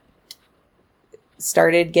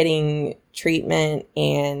started getting treatment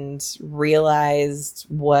and realized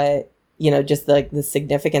what, just like the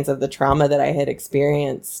significance of the trauma that I had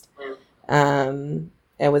experienced.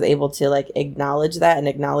 I was able to like acknowledge that and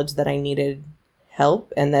acknowledge that I needed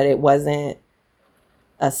help, and that it wasn't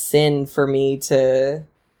a sin for me to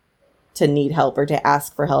need help or to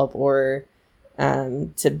ask for help, or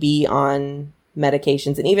to be on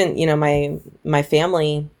medications. And even, my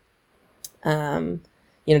family, told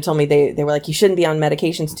me they were like, you shouldn't be on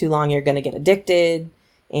medications too long. You're going to get addicted,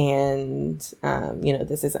 and,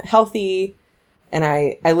 this isn't healthy. And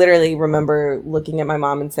I literally remember looking at my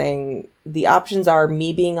mom and saying, the options are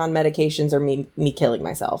me being on medications or me killing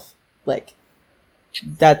myself. Like,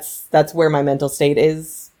 that's where my mental state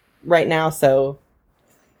is right now. So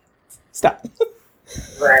stop.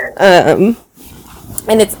 Right. And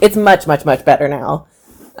it's much, much, much better now.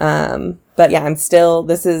 But yeah, I'm still,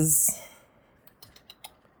 this is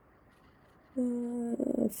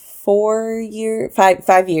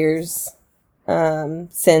 5 years,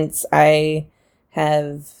 since I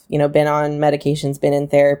have, been on medications, been in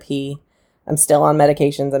therapy. I'm still on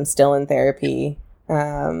medications. I'm still in therapy.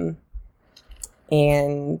 And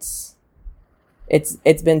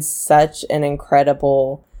it's been such an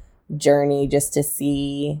incredible journey just to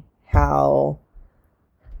see how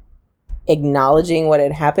acknowledging what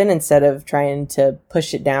had happened instead of trying to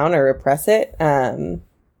push it down or repress it,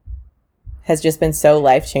 has just been so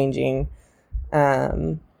life-changing.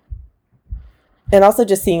 And also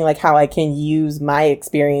just seeing like how I can use my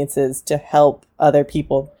experiences to help other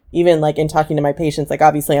people, even like in talking to my patients. Like,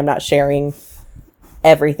 obviously I'm not sharing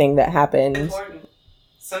everything that happened. Important.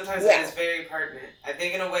 Sometimes that is very pertinent. I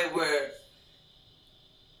think in a way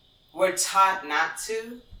we're taught not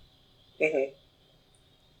to. Mm-hmm.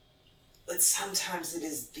 But sometimes it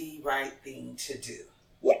is the right thing to do.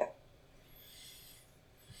 Yeah.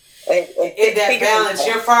 In that balance,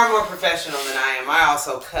 you're far more professional than I am. I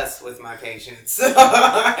also cuss with my patients. Because,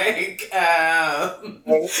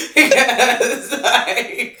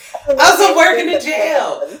 I also work in the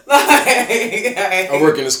jail. I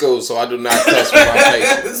work in the school, so I do not cuss with my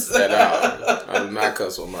patients at all. I do not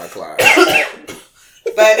cuss with my clients.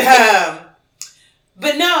 But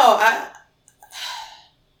no,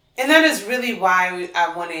 and that is really why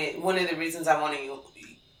I wanted, one of the reasons I wanted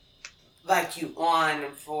you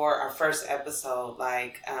on for our first episode,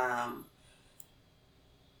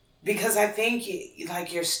 because I think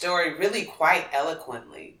your story really quite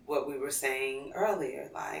eloquently, what we were saying earlier,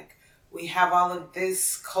 we have all of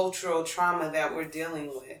this cultural trauma that we're dealing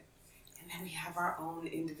with, and then we have our own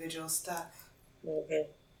individual stuff.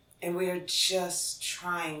 Mm-hmm. And we're just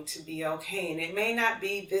trying to be okay. And it may not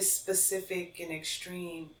be this specific and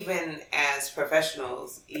extreme. Even as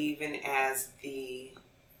professionals, even as the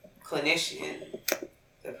clinician,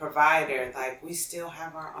 the provider, we still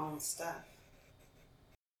have our own stuff.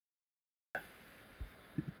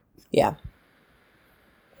 Yeah.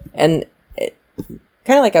 And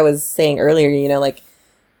kind of like I was saying earlier,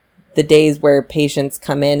 the days where patients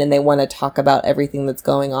come in and they want to talk about everything that's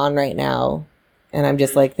going on right now. And I'm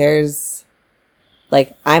just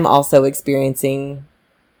I'm also experiencing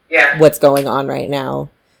what's going on right now.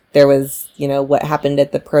 There was, what happened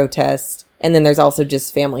at the protest. And then there's also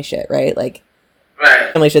just family shit, right?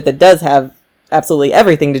 Family shit that does have absolutely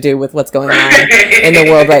everything to do with what's going on in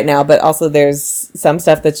the world right now. But also there's some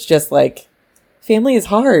stuff that's just family is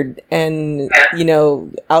hard. And,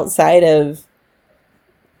 outside of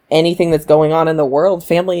anything that's going on in the world,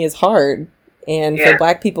 family is hard. And for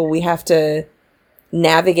Black people, we have to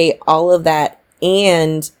navigate all of that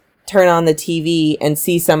and turn on the TV and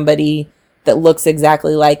see somebody that looks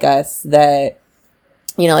exactly like us, that,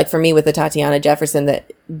 for me with the Tatiana Jefferson, that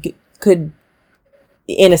could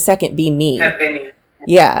in a second be me.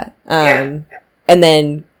 Yeah. And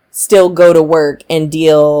then still go to work and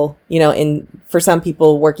deal, for some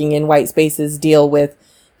people working in white spaces, deal with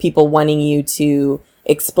people wanting you to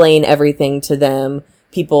explain everything to them,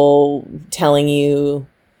 people telling you,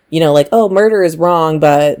 you know, like, oh, murder is wrong,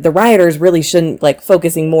 but the rioters really shouldn't, like,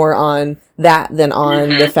 focusing more on that than on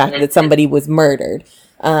the fact that somebody was murdered.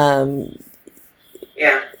 Yeah.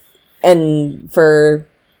 And for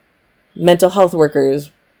mental health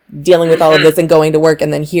workers dealing with all of this and going to work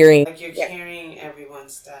and then hearing. Like, you're carrying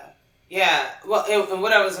everyone's stuff. Yeah. Well, and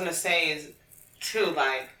what I was going to say is, too,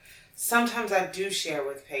 like, sometimes I do share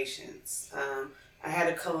with patients. I had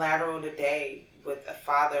a collateral today with a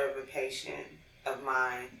father of a patient of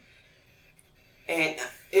mine. And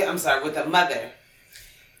I'm sorry, with a mother.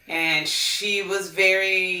 And she was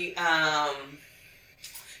very,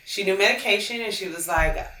 she knew medication, and she was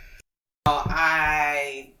like,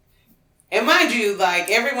 and mind you, like,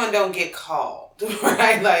 everyone don't get called,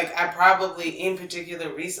 right? Like, I probably, in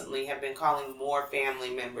particular, recently have been calling more family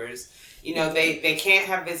members. You know, they can't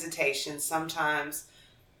have visitation. Sometimes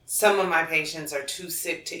some of my patients are too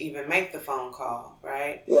sick to even make the phone call,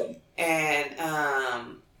 right? Yeah.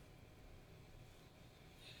 And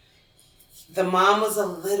the mom was a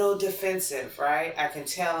little defensive, right? I can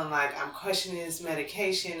tell, and like, I'm questioning this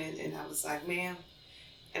medication, and I was like, ma'am,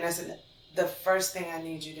 and I said, the first thing I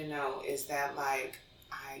need you to know is that, like,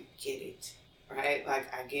 I get it, right?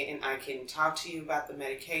 Like, I get, and I can talk to you about the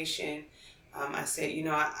medication. I said, you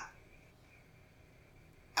know, I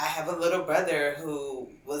have a little brother who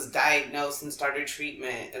was diagnosed and started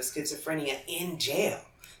treatment of schizophrenia in jail.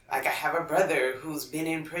 Like, I have a brother who's been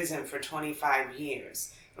in prison for 25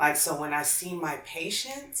 years. Like, so when I see my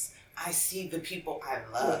patients, I see the people I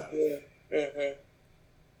love. Mm-hmm. Mm-hmm.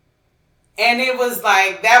 And it was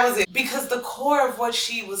like, that was it. Because the core of what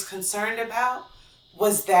she was concerned about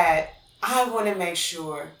was that I want to make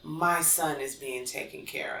sure my son is being taken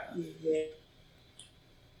care of. Mm-hmm.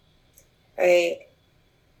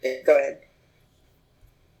 Go ahead.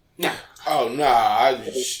 No. Oh nah,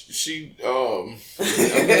 she I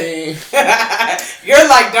mean, you're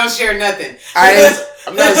like, don't share nothing.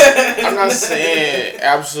 I'm not saying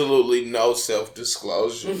absolutely no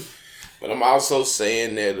self-disclosure, but I'm also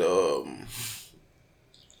saying that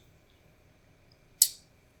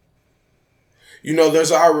you know,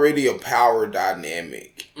 there's already a power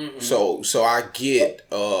dynamic. Mm-hmm. So I get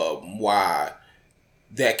why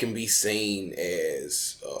that can be seen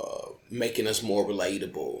as making us more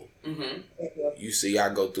relatable. Mm-hmm. You see,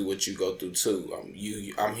 I go through what you go through too.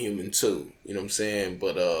 I'm human too. You know what I'm saying?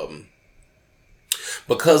 But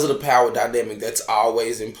because of the power dynamic that's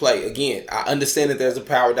always in play. Again, I understand that there's a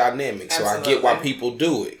power dynamic, so I get why people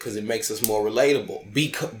do it, because it makes us more relatable.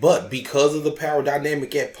 But because of the power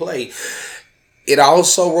dynamic at play, it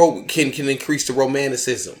also can increase the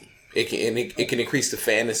romanticism. It can increase the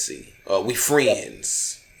fantasy. We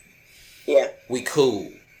friends. Yeah. We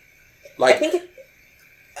cool. Like,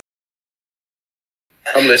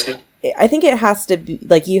 I'm listening. I think it has to be,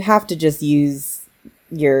 like, you have to just use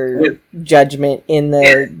your judgment in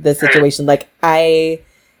the situation. Like, I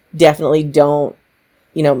definitely don't,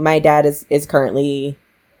 you know, my dad is currently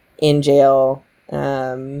in jail,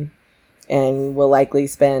 and will likely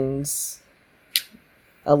spend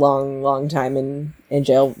a long time in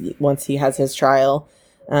jail once he has his trial.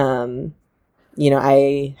 You know,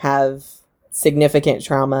 I have significant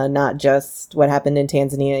trauma, not just what happened in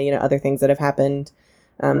Tanzania, you know, other things that have happened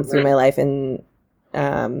through my life. And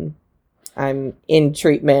I'm in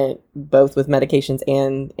treatment, both with medications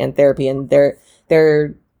and therapy. And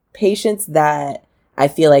they're patients that I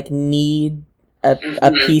feel like need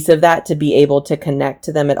a piece of that to be able to connect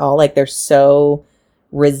to them at all. Like, they're so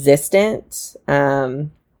resistant,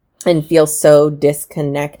 and feel so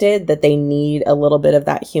disconnected that they need a little bit of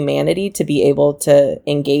that humanity to be able to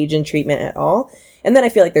engage in treatment at all. And then I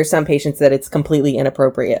feel like there's some patients that it's completely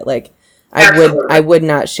inappropriate. Like, I would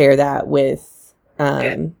not share that with,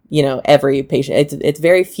 you know, every patient. It's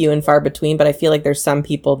very few and far between, but I feel like there's some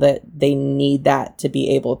people that they need that to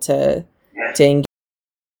be able to engage.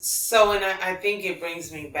 So, and I think it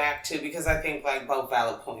brings me back to, because I think, like, both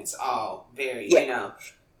valid points, all very, you know,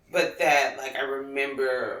 but that, like, I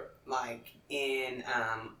remember, like, in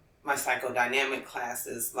my psychodynamic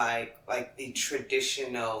classes, like the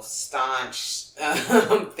traditional staunch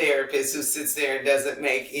therapist who sits there and doesn't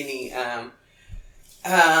make any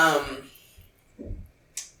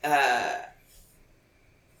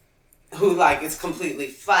who, like, is completely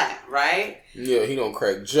flat, right? Yeah, he don't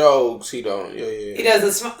crack jokes. He don't. Yeah. He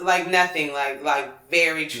doesn't like nothing. Like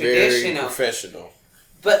very traditional, very professional.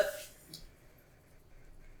 But,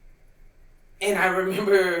 and I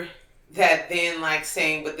remember that then, like,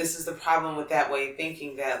 saying, but this is the problem with that way of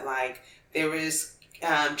thinking, that, like, there is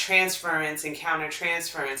transference and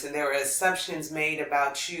counter-transference, and there are assumptions made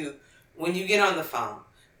about you when you get on the phone,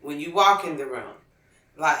 when you walk in the room,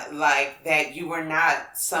 like that you were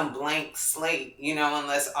not some blank slate, you know,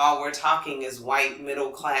 unless all we're talking is white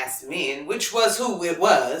middle class men, which was who it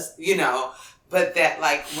was, you know. But that,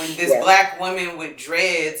 like, when this black woman with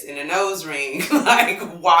dreads and a nose ring,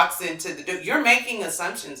 like, walks into the door, you're making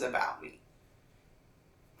assumptions about me.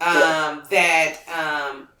 That,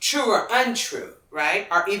 true or untrue, right,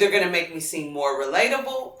 are either going to make me seem more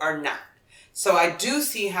relatable or not. So I do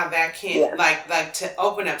see how that can, like to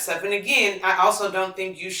open up stuff. And again, I also don't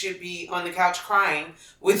think you should be on the couch crying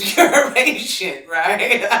with your patient,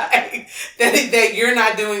 right? Like, that you're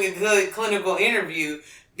not doing a good clinical interview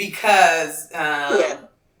because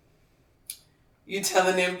you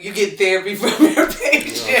telling them you get therapy from your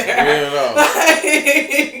patient.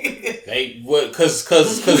 Because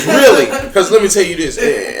let me tell you this,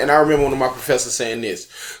 and I remember one of my professors saying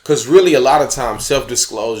this, because really a lot of times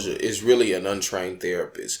self-disclosure is really an untrained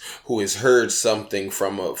therapist who has heard something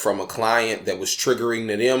from a client that was triggering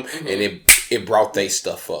to them, and it brought their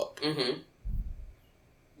stuff up.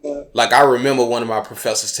 Like, I remember one of my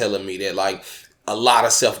professors telling me that, like, a lot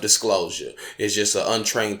of self-disclosure is just an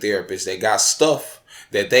untrained therapist that got stuff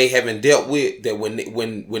that they haven't dealt with, that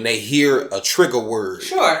when they hear a trigger word,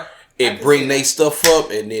 it bring they stuff up,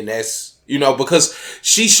 and then that's, you know, because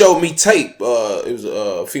she showed me tape, it was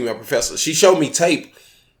a female professor, she showed me tape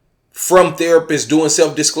from therapists doing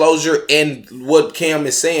self-disclosure, and what Cam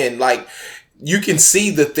is saying, like, you can see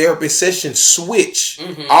the therapist session switch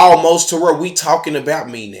almost to where we talking about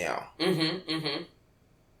me now.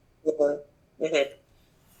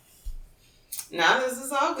 Now this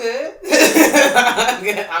is all good. I'm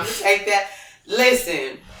gonna take that.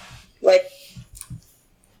 Listen, Like,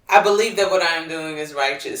 I believe that what I am doing is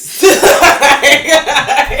righteous. I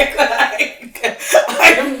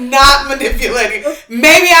am not manipulating.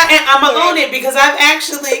 Maybe I'm alone in it because I've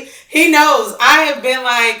actually, he knows, I have been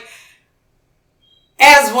like,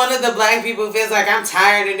 as one of the black people who feels like I'm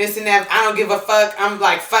tired of this and that, I don't give a fuck. I'm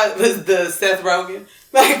like, fuck the Seth Rogen.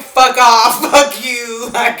 Like, fuck off, fuck you.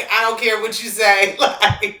 Like, I don't care what you say.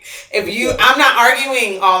 Like, I'm not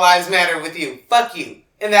arguing all lives matter with you. Fuck you.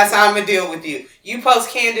 And that's how I'm going to deal with you. You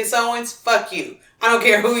post Candace Owens, fuck you. I don't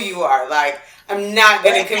care who you are. Like, I'm not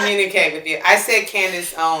going to communicate with you. I said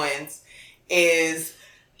Candace Owens is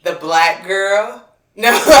the black girl.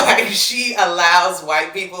 No, like, she allows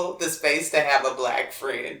white people the space to have a black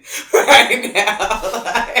friend right now.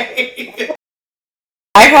 Like,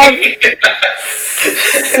 I have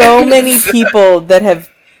so many people that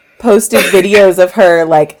have posted videos of her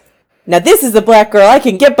like, now this is a black girl I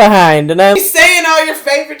can get behind, and I'm saying all your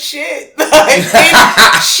favorite shit. Like,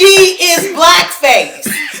 she is blackface.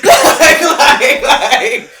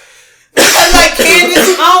 like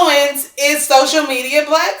Candace Owens is social media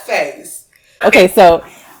blackface. Okay, so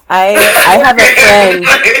I have a friend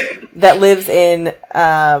that lives in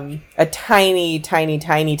a tiny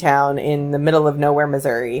town in the middle of nowhere,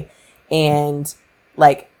 Missouri, and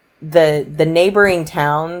like the neighboring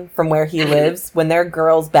town from where he lives, when their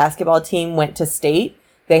girls' basketball team went to state,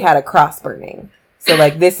 they had a cross burning. So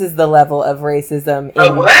like this is the level of racism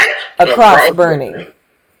in a cross burning.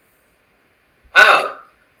 Oh,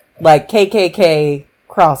 like KKK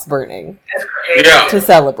cross burning to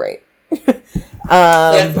celebrate.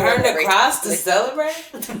 They burned a cross to celebrate?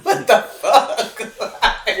 What the fuck?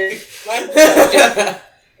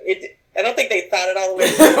 I don't think they thought it all the way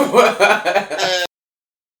through.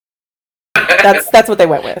 That's what they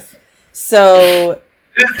went with. So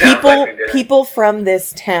people from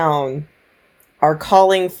this town are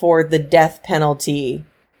calling for the death penalty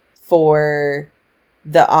for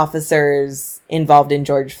the officers involved in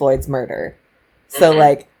George Floyd's murder. So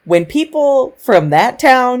like when people from that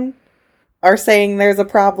town are saying there's a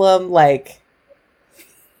problem, like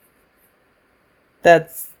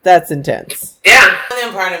that's intense. Yeah.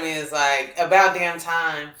 Then part of me is like, about damn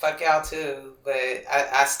time, fuck y'all too, but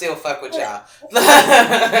I still fuck with y'all.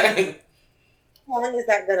 How long is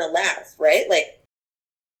that gonna last, right? Like,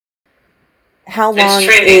 how long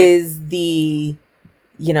is the,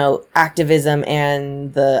 you know, activism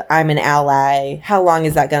and the I'm an ally, how long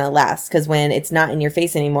is that going to last? Because when it's not in your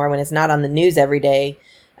face anymore, when it's not on the news every day,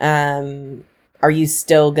 are you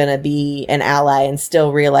still going to be an ally and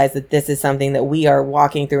still realize that this is something that we are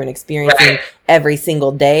walking through and experiencing every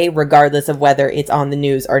single day, regardless of whether it's on the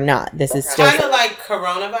news or not? This is still kind of like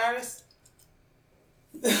coronavirus.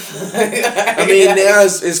 I mean, now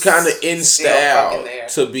it's kind of in style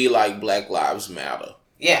to be like Black Lives Matter.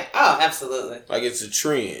 Yeah. Oh, absolutely. Like, it's a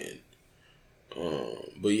trend.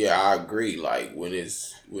 But yeah, I agree. Like, when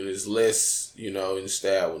it's less, you know, in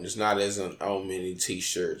style, when it's not as on many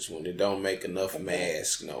t-shirts, when they don't make enough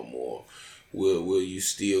masks no more, will you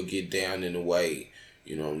still get down in the way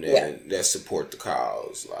You know, that support the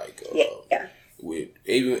cause, like yeah. With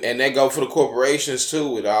even, and that go for the corporations too.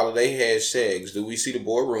 With all of their hashtags, do we see the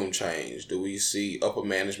boardroom change? Do we see upper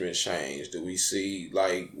management change? Do we see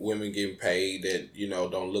like women getting paid that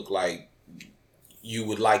don't look like you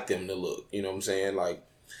would like them to look? You know what I'm saying? Like,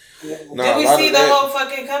 did we see the whole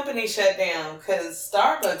fucking company shut down because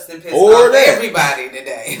Starbucks done pissed off everybody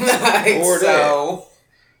today? Like, or so.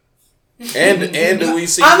 And do we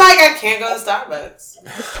see? I'm like, I can't go to Starbucks.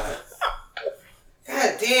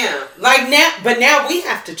 God damn! Like now, but now we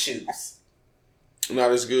have to choose. No,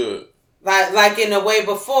 that's good. Like in a way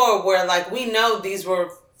before, where like we know these were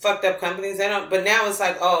fucked up companies. But now it's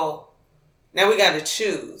like, oh, now we got to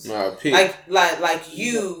choose. Nah, like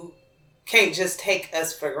you can't just take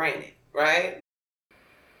us for granted, right?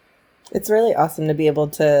 It's really awesome to be able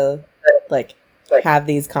to like have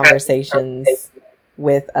these conversations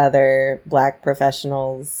with other Black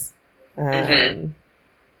professionals. I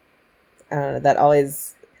don't know, that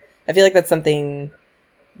always, I feel like that's something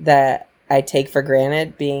that I take for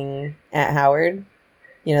granted being at Howard.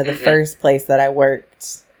 You know, the first place that I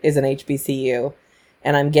worked is an HBCU,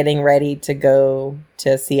 and I'm getting ready to go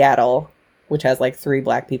to Seattle, which has like 3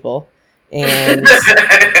 Black people. And,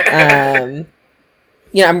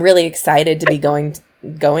 you know, I'm really excited to be going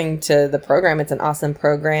to the program. It's an awesome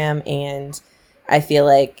program, and I feel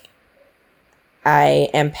like I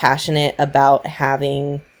am passionate about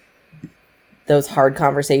having those hard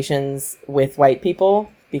conversations with white people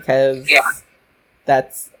because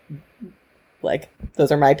that's like, those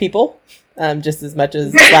are my people, just as much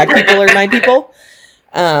as Black people are my people.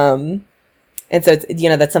 And so it's, you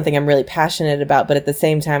know, that's something I'm really passionate about, but at the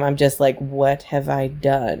same time, I'm just like, what have I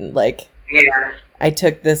done? Like, I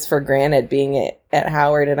took this for granted being at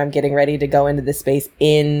Howard, and I'm getting ready to go into this space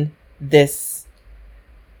in this,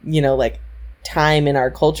 you know, like time in our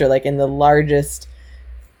culture, like in the largest,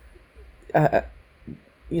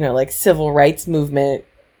 you know, like civil rights movement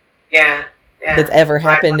that's ever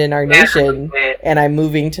happened in our nation, and I'm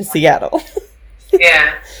moving to Seattle.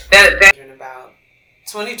 That about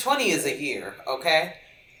 2020 is a year, okay?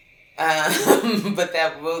 But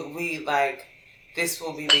that will be like, this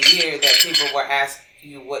will be the year that people will ask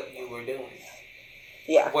you what you were doing.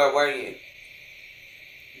 Where were you?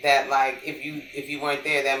 That like, if you weren't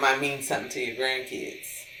there, that might mean something to your grandkids.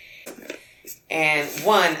 And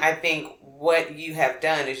one, I think what you have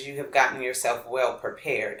done is you have gotten yourself well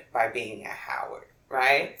prepared by being at Howard,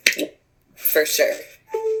 right? For sure.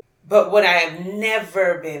 But what I have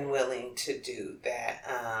never been willing to do that,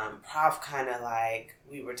 Prof kind of like,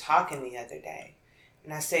 we were talking the other day,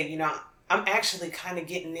 and I said, you know, I'm actually kind of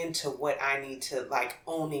getting into what I need to, like,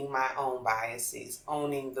 owning my own biases,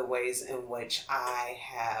 owning the ways in which I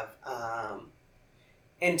have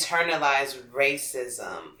internalized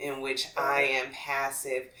racism, in which I am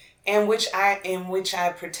passive, and in which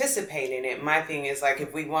I participate in it. My thing is, like,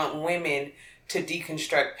 if we want women to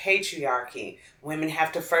deconstruct patriarchy, women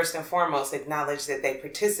have to first and foremost acknowledge that they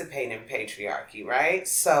participate in patriarchy, right?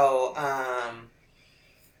 So,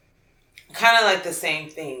 kind of like the same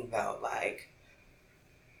thing though, like,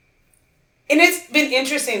 and it's been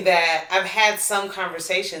interesting that I've had some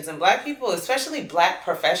conversations, and Black people, especially Black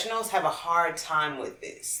professionals, have a hard time with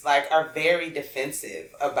this, like, are very defensive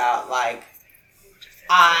about, like,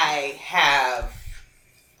 I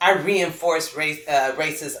reinforce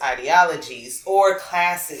racist ideologies or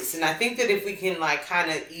classes. And I think that if we can, like,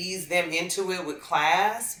 kind of ease them into it with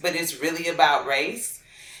class, but it's really about race,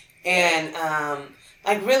 and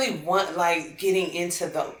like, really want, like, getting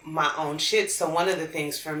into my own shit. So one of the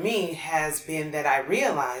things for me has been that I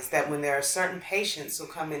realized that when there are certain patients who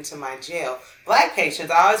come into my jail, Black patients,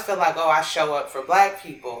 I always feel like, oh, I show up for Black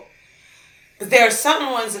people. But there are certain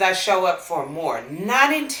ones that I show up for more,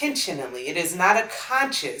 not intentionally. It is not a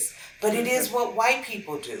conscious, but it is what white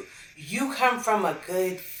people do. You come from a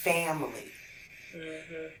good family.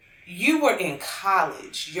 Mm-hmm. You were in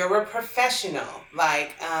college. You're a professional.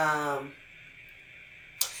 Like,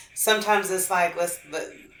 sometimes it's like,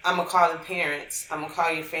 I'm going to call the parents. I'm going to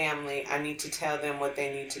call your family. I need to tell them what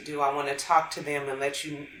they need to do. I want to talk to them and let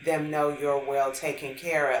them know you're well taken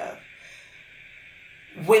care of.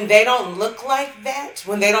 When they don't look like that,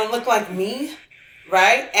 when they don't look like me,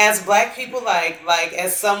 right? As Black people, like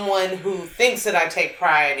as someone who thinks that I take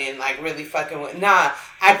pride in, like, really fucking with, I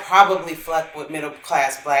probably fuck with middle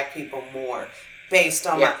class Black people more based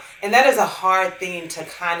on and that is a hard thing to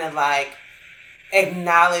kind of, like,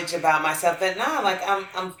 acknowledge about myself, that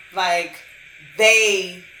I'm like,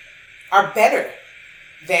 they are better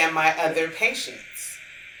than my other patients.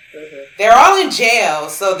 Mm-hmm. They're all in jail,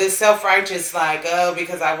 so this self-righteous, like, oh,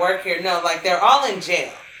 because I work here. No, like, they're all in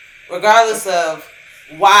jail, regardless of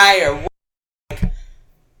why or what.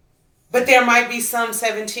 But there might be some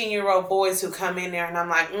 17-year-old boys who come in there and I'm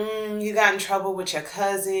like, you got in trouble with your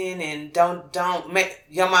cousin and don't make,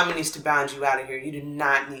 your mama needs to bound you out of here. You do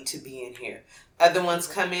not need to be in here. Other ones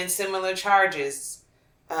come in similar charges.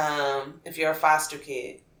 If you're a foster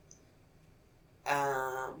kid.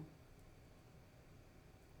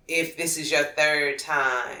 If this is your third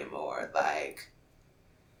time or like,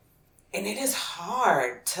 and it is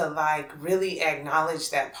hard to like really acknowledge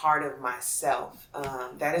that part of myself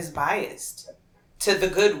that is biased to the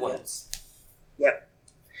good ones. Yep.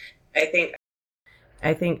 I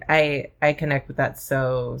think I connect with that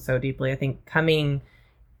so deeply. I think coming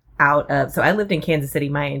out of, so I lived in Kansas City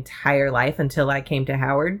my entire life until I came to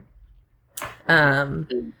Howard.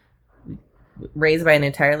 Raised by an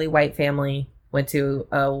entirely white family, went to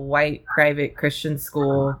a white private Christian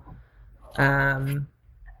school,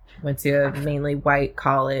 went to a mainly white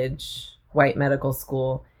college, white medical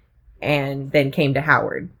school, and then came to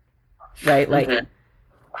Howard, right? Like,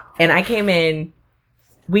 and I came in,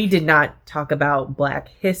 we did not talk about Black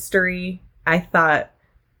history. I thought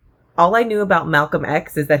all I knew about Malcolm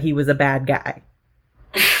X is that he was a bad guy.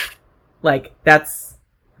 Like,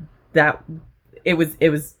 it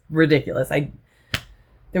was ridiculous.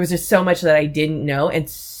 There was just so much that I didn't know, and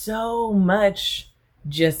so much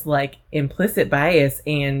just like implicit bias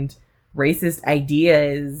and racist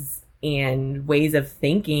ideas and ways of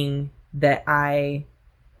thinking that I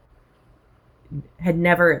had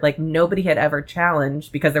never, like, nobody had ever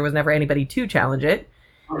challenged because there was never anybody to challenge it.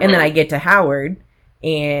 And then I get to Howard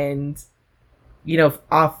and, you know,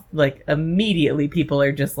 off, like, immediately people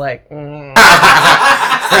are just like, You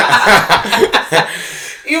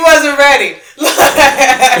wasn't ready.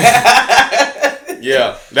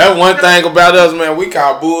 Yeah, that one thing about us, man, we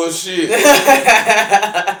call bullshit.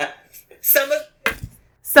 Some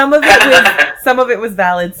of it was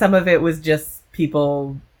valid. Some of it was just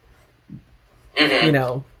people, you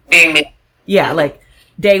know. Yeah, like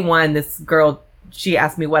day one, this girl, she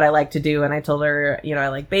asked me what I like to do, and I told her, you know, I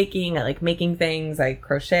like baking, I like making things, I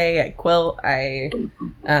crochet, I quilt, I, you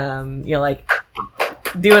know, like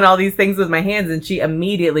doing all these things with my hands, and she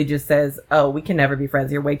immediately just says, "Oh, we can never be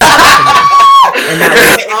friends. You're way too much for me." And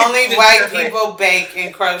only white people bake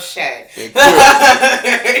and crochet and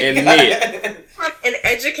knit. An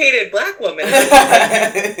educated Black woman.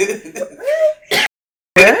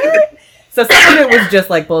 So some of it was just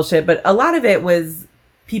like bullshit, but a lot of it was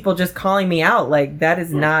people just calling me out. Like, that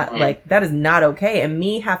is not okay. And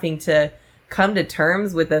me having to come to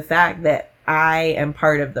terms with the fact that I am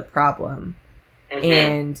part of the problem.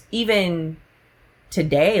 And even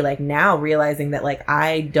today, like now, realizing that like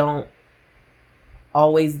I don't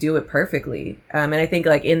always do it perfectly. And I think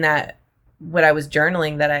like in that, what I was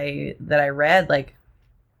journaling that I read, like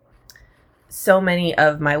so many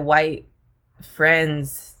of my white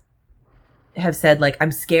friends have said like,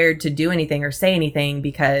 I'm scared to do anything or say anything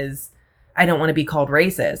because I don't want to be called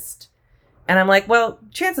racist. And I'm like, well,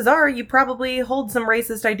 chances are you probably hold some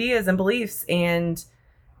racist ideas and beliefs, and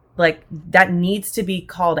like that needs to be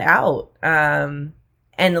called out. And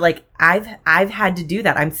like I've had to do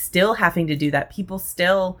that. I'm still having to do that. People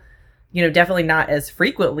still, you know, definitely not as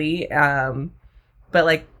frequently, but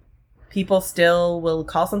like people still will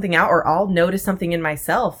call something out, or I'll notice something in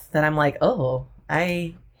myself that I'm like, oh,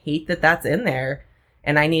 I hate that that's in there,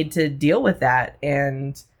 and I need to deal with that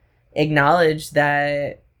and acknowledge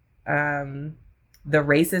that the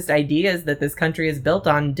racist ideas that this country is built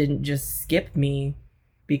on didn't just skip me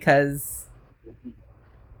because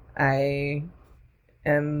I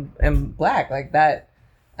am Black. Like that.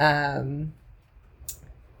 I mean,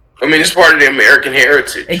 it's part of the American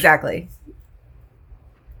heritage. Exactly.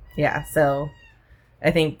 Yeah. So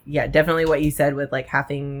I think, yeah, definitely what you said with like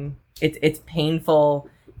having, it's painful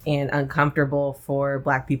and uncomfortable for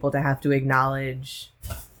Black people to have to acknowledge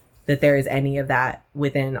that there is any of that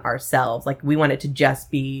within ourselves. Like we want it to just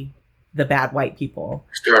be the bad white people.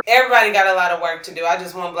 Everybody got a lot of work to do. I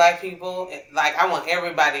just want Black people, like I want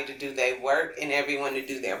everybody to do their work and everyone to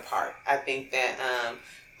do their part. I think that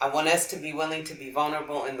I want us to be willing to be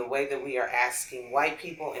vulnerable in the way that we are asking white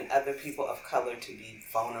people and other people of color to be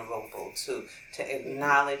vulnerable to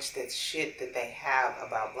acknowledge the shit that they have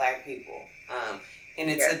about Black people. And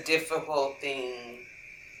it's a difficult thing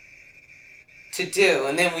to do.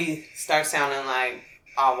 And then we start sounding like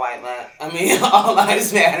all all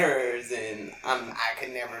lives matters, and I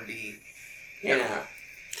could never be, you know.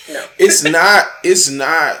 No. It's not,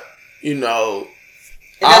 you know.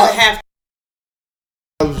 It doesn't have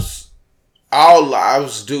all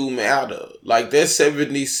lives do matter. Like that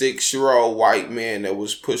 76-year-old white man that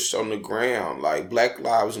was pushed on the ground, like Black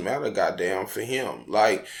Lives Matter, goddamn, for him.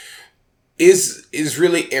 Like it's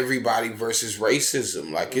really everybody versus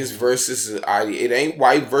racism. Like it's versus it ain't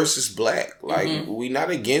white versus black. Like we not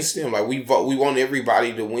against them. Like we want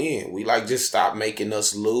everybody to win. We like just stop making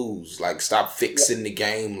us lose. Like stop fixing the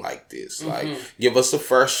game like this. Like give us a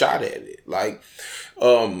first shot at it. Like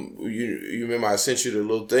you remember I sent you the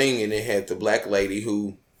little thing and it had the black lady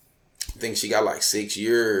who I think she got like 6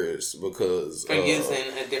 years because for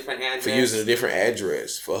using a different address. For using a different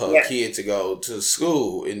address for her kid to go to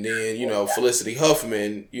school, and then Felicity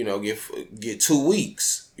Huffman, get 2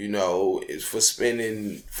 weeks, is for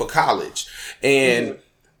spending for college, and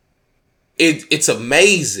it's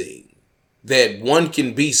amazing that one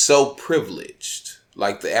can be so privileged,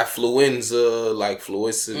 like the affluenza, like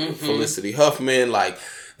Felicity Huffman, like.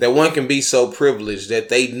 That one can be so privileged that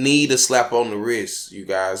they need a slap on the wrist, you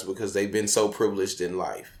guys, because they've been so privileged in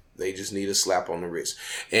life. They just need a slap on the wrist.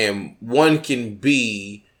 And one can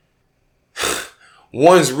be,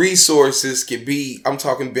 one's resources can be, I'm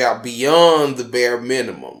talking about beyond the bare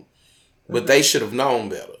minimum, but they should have known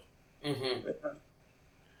better.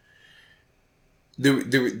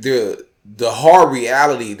 The hard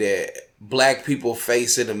reality that black people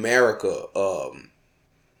face in America,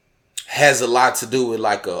 has a lot to do with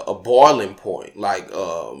like a boiling point. Like,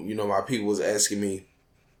 my people was asking me,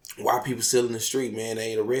 why people still in the street, man? They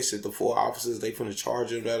ain't arrested the 4 officers. They finna charge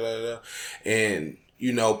them, da, da, da. And,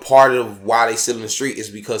 part of why they still in the street is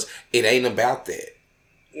because it ain't about that.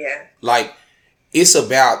 Yeah. Like, it's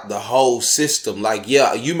about the whole system. Like,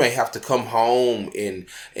 yeah, you may have to come home and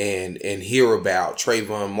hear about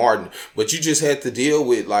Trayvon Martin, but you just had to deal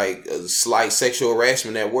with like a slight sexual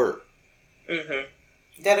harassment at work.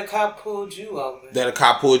 That a cop pulled you over. And put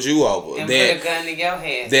a gun in your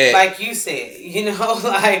head. Like you said,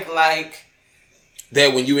 like...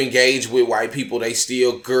 That when you engage with white people, they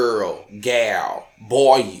still girl, gal,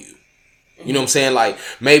 boy you. You know what I'm saying? Like,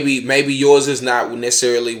 maybe yours is not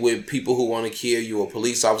necessarily with people who want to kill you or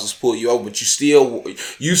police officers pull you over, but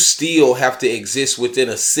you still have to exist within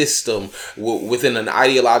a system, within an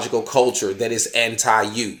ideological culture that is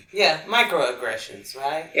anti-you. Yeah, microaggressions,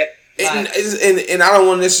 right? Yep. And I don't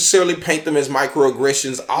want to necessarily paint them as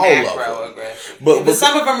microaggressions, all of them. But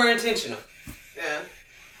some of them are intentional. Yeah.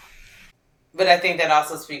 But I think that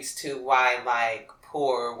also speaks to why, like,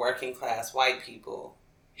 poor working class white people,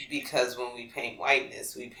 because when we paint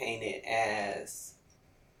whiteness, we paint it as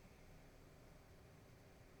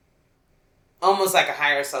almost like a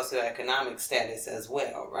higher socioeconomic status as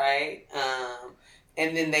well, right?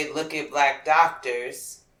 And then they look at black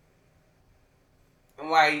doctors. And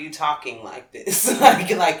why are you talking like this?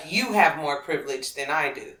 like you have more privilege than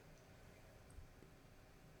I do.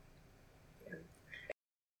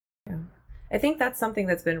 Yeah. I think that's something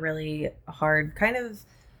that's been really hard, kind of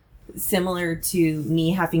similar to me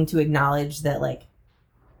having to acknowledge that, like,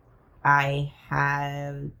 I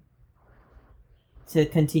have to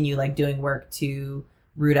continue, like, doing work to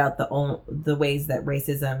root out the ways that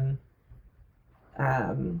racism,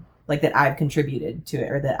 like, that I've contributed to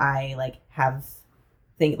it, or that I, like, have...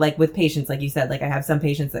 like with patients, like you said, like I have some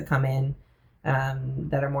patients that come in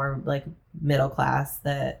that are more like middle class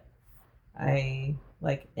that I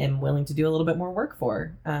like am willing to do a little bit more work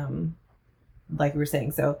for, like we were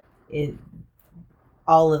saying. So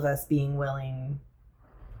all of us being willing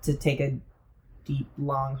to take a deep,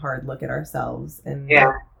 long, hard look at ourselves and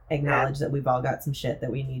acknowledge that we've all got some shit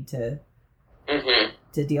that we need to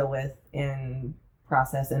deal with and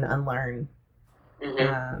process and unlearn.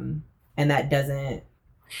 And that doesn't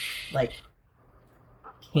like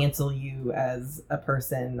cancel you as a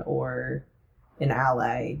person or an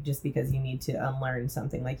ally just because you need to unlearn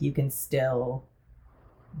something. Like, you can still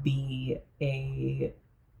be a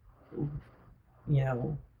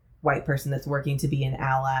white person that's working to be an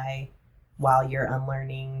ally while you're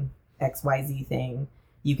unlearning XYZ thing.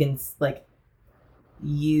 You can, like,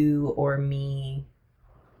 you or me,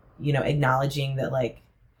 acknowledging that, like,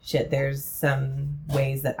 shit, there's some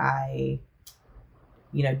ways that I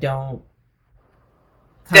don't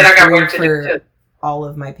come through for all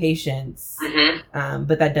of my patients.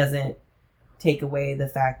 But that doesn't take away the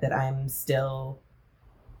fact that I'm still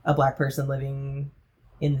a black person living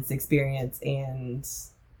in this experience and,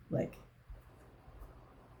 like,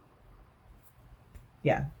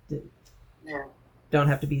 don't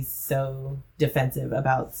have to be so defensive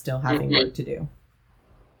about still having work to do.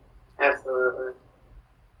 Absolutely.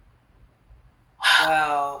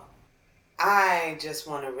 Well, I just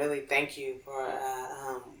want to really thank you for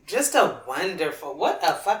just a wonderful, what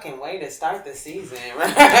a fucking way to start the season,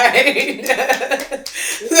 right?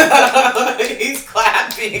 So, he's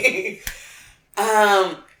clapping.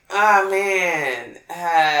 Oh man,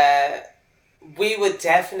 we would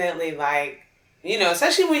definitely like, you know,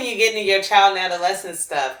 especially when you get into your child and adolescent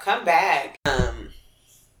stuff, come back.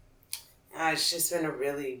 It's just been a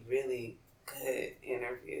really, really good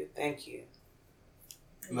interview. Thank you.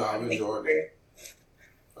 No, I've enjoyed it.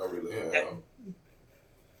 I really have.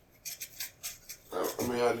 I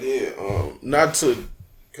mean, I did. Not to,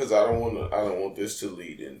 because I don't want this to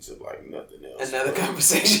lead into like nothing else. Another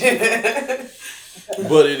conversation.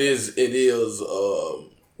 But it is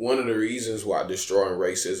one of the reasons why destroying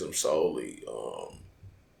racism solely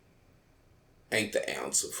ain't the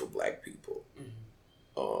answer for Black people.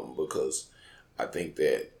 Because I think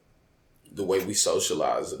that the way we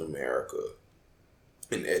socialize in America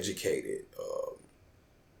and educated,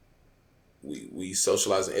 we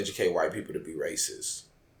socialize and educate white people to be racist.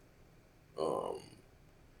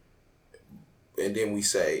 And then we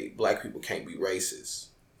say Black people can't be racist.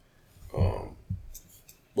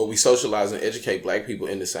 But we socialize and educate Black people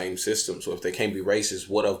in the same system. So if they can't be racist,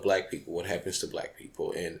 what of Black people? What happens to Black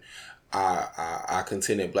people? And I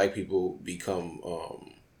contend that Black people become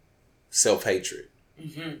self-hatred.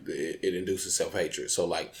 Mm-hmm. It induces self-hatred. So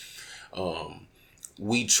like,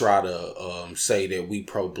 we try to say that we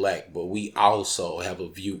pro-Black, but we also have a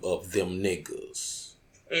view of them niggas.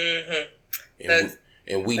 Mm-hmm.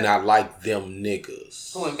 And we not like them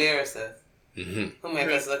niggas. Who embarrass us. Mm-hmm. Who make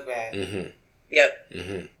us look bad. Mm-hmm. Yep.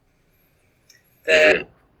 Mm-hmm.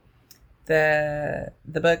 The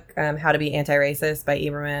book How to Be Anti-Racist by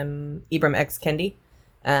Ibram X. Kendi.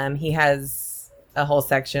 He has a whole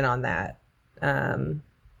section on that. I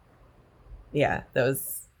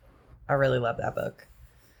really love that book.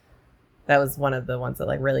 That was one of the ones that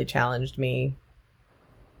like really challenged me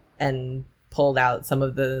and pulled out some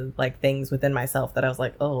of the like things within myself that I was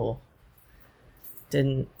like, oh,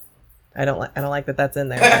 I don't like that that's in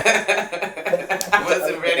there. I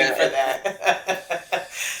wasn't ready for that.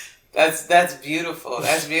 That's beautiful.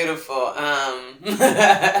 That's beautiful. I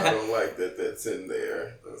don't like that that's in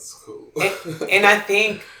there. That's cool. And I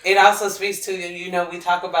think it also speaks to, you know, we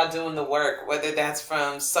talk about doing the work, whether that's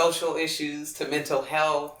from social issues to mental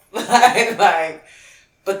health, like,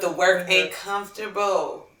 but the work ain't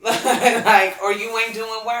comfortable, like, or you ain't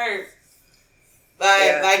doing work,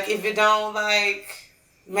 like if it don't like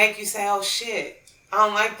make you say, oh shit, I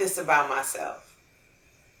don't like this about myself.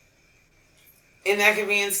 And that could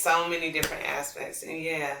be in so many different aspects. And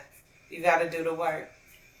yeah, you got to do the work.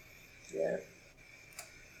 Yeah.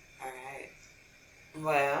 All right.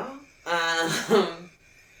 Well,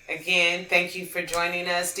 again, thank you for joining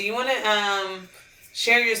us. Do you want to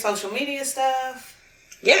share your social media stuff?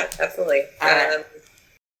 Yeah, absolutely. All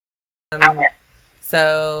right.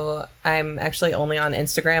 So I'm actually only on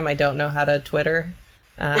Instagram. I don't know how to Twitter.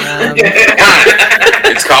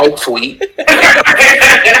 It's called Tweet.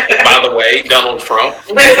 By the way, Donald Trump.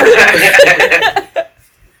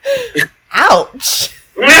 Ouch.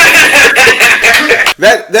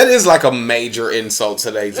 That is like a major insult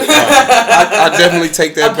today. I definitely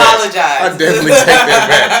take that back. I definitely take that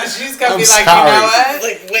back. She's gonna be like, sorry. You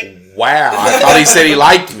know what? Wow, I thought he said he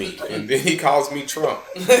liked me, and then he calls me Trump.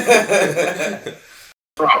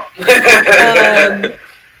 Trump.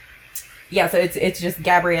 Yeah, so it's just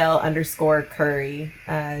Gabrielle_Curry,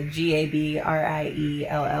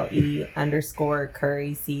 GABRIELLE_Curry,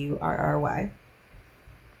 CURRY.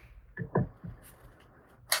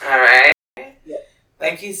 All right.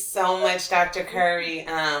 Thank you so much, Dr. Curry.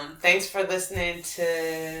 Thanks for listening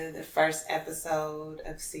to the first episode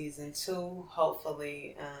of season 2.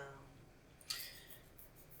 Hopefully,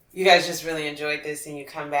 you guys just really enjoyed this and you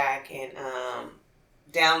come back and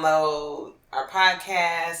download our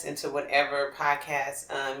podcast into whatever podcast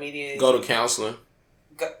media. Go to counseling.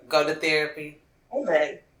 Go to therapy.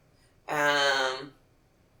 Okay.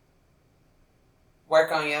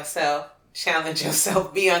 Work on yourself. Challenge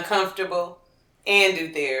yourself. Be uncomfortable. And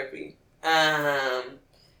do therapy.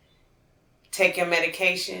 Take your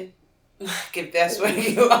medication. If that's where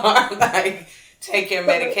you are. Like, take your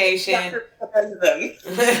medication. That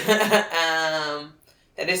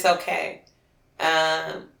it's okay.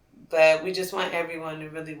 But we just want everyone to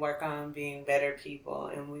really work on being better people,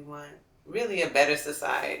 and we want really a better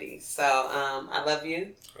society. So I love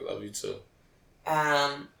you. I love you too.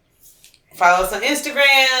 Follow us on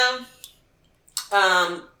Instagram.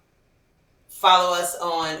 Follow us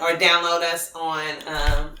on or download us on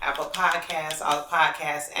Apple Podcasts, all the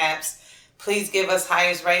podcast apps. Please give us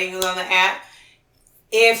highest ratings on the app.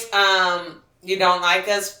 If you don't like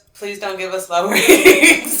us, please don't give us low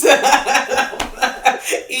ratings.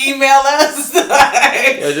 Email us.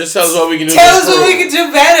 Yeah, just tell us what we can do. Tell us what we can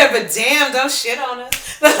do better, but damn, don't shit on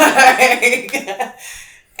us.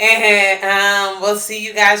 And we'll see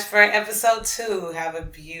you guys for episode 2. Have a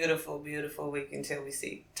beautiful, beautiful week until we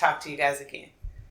talk to you guys again.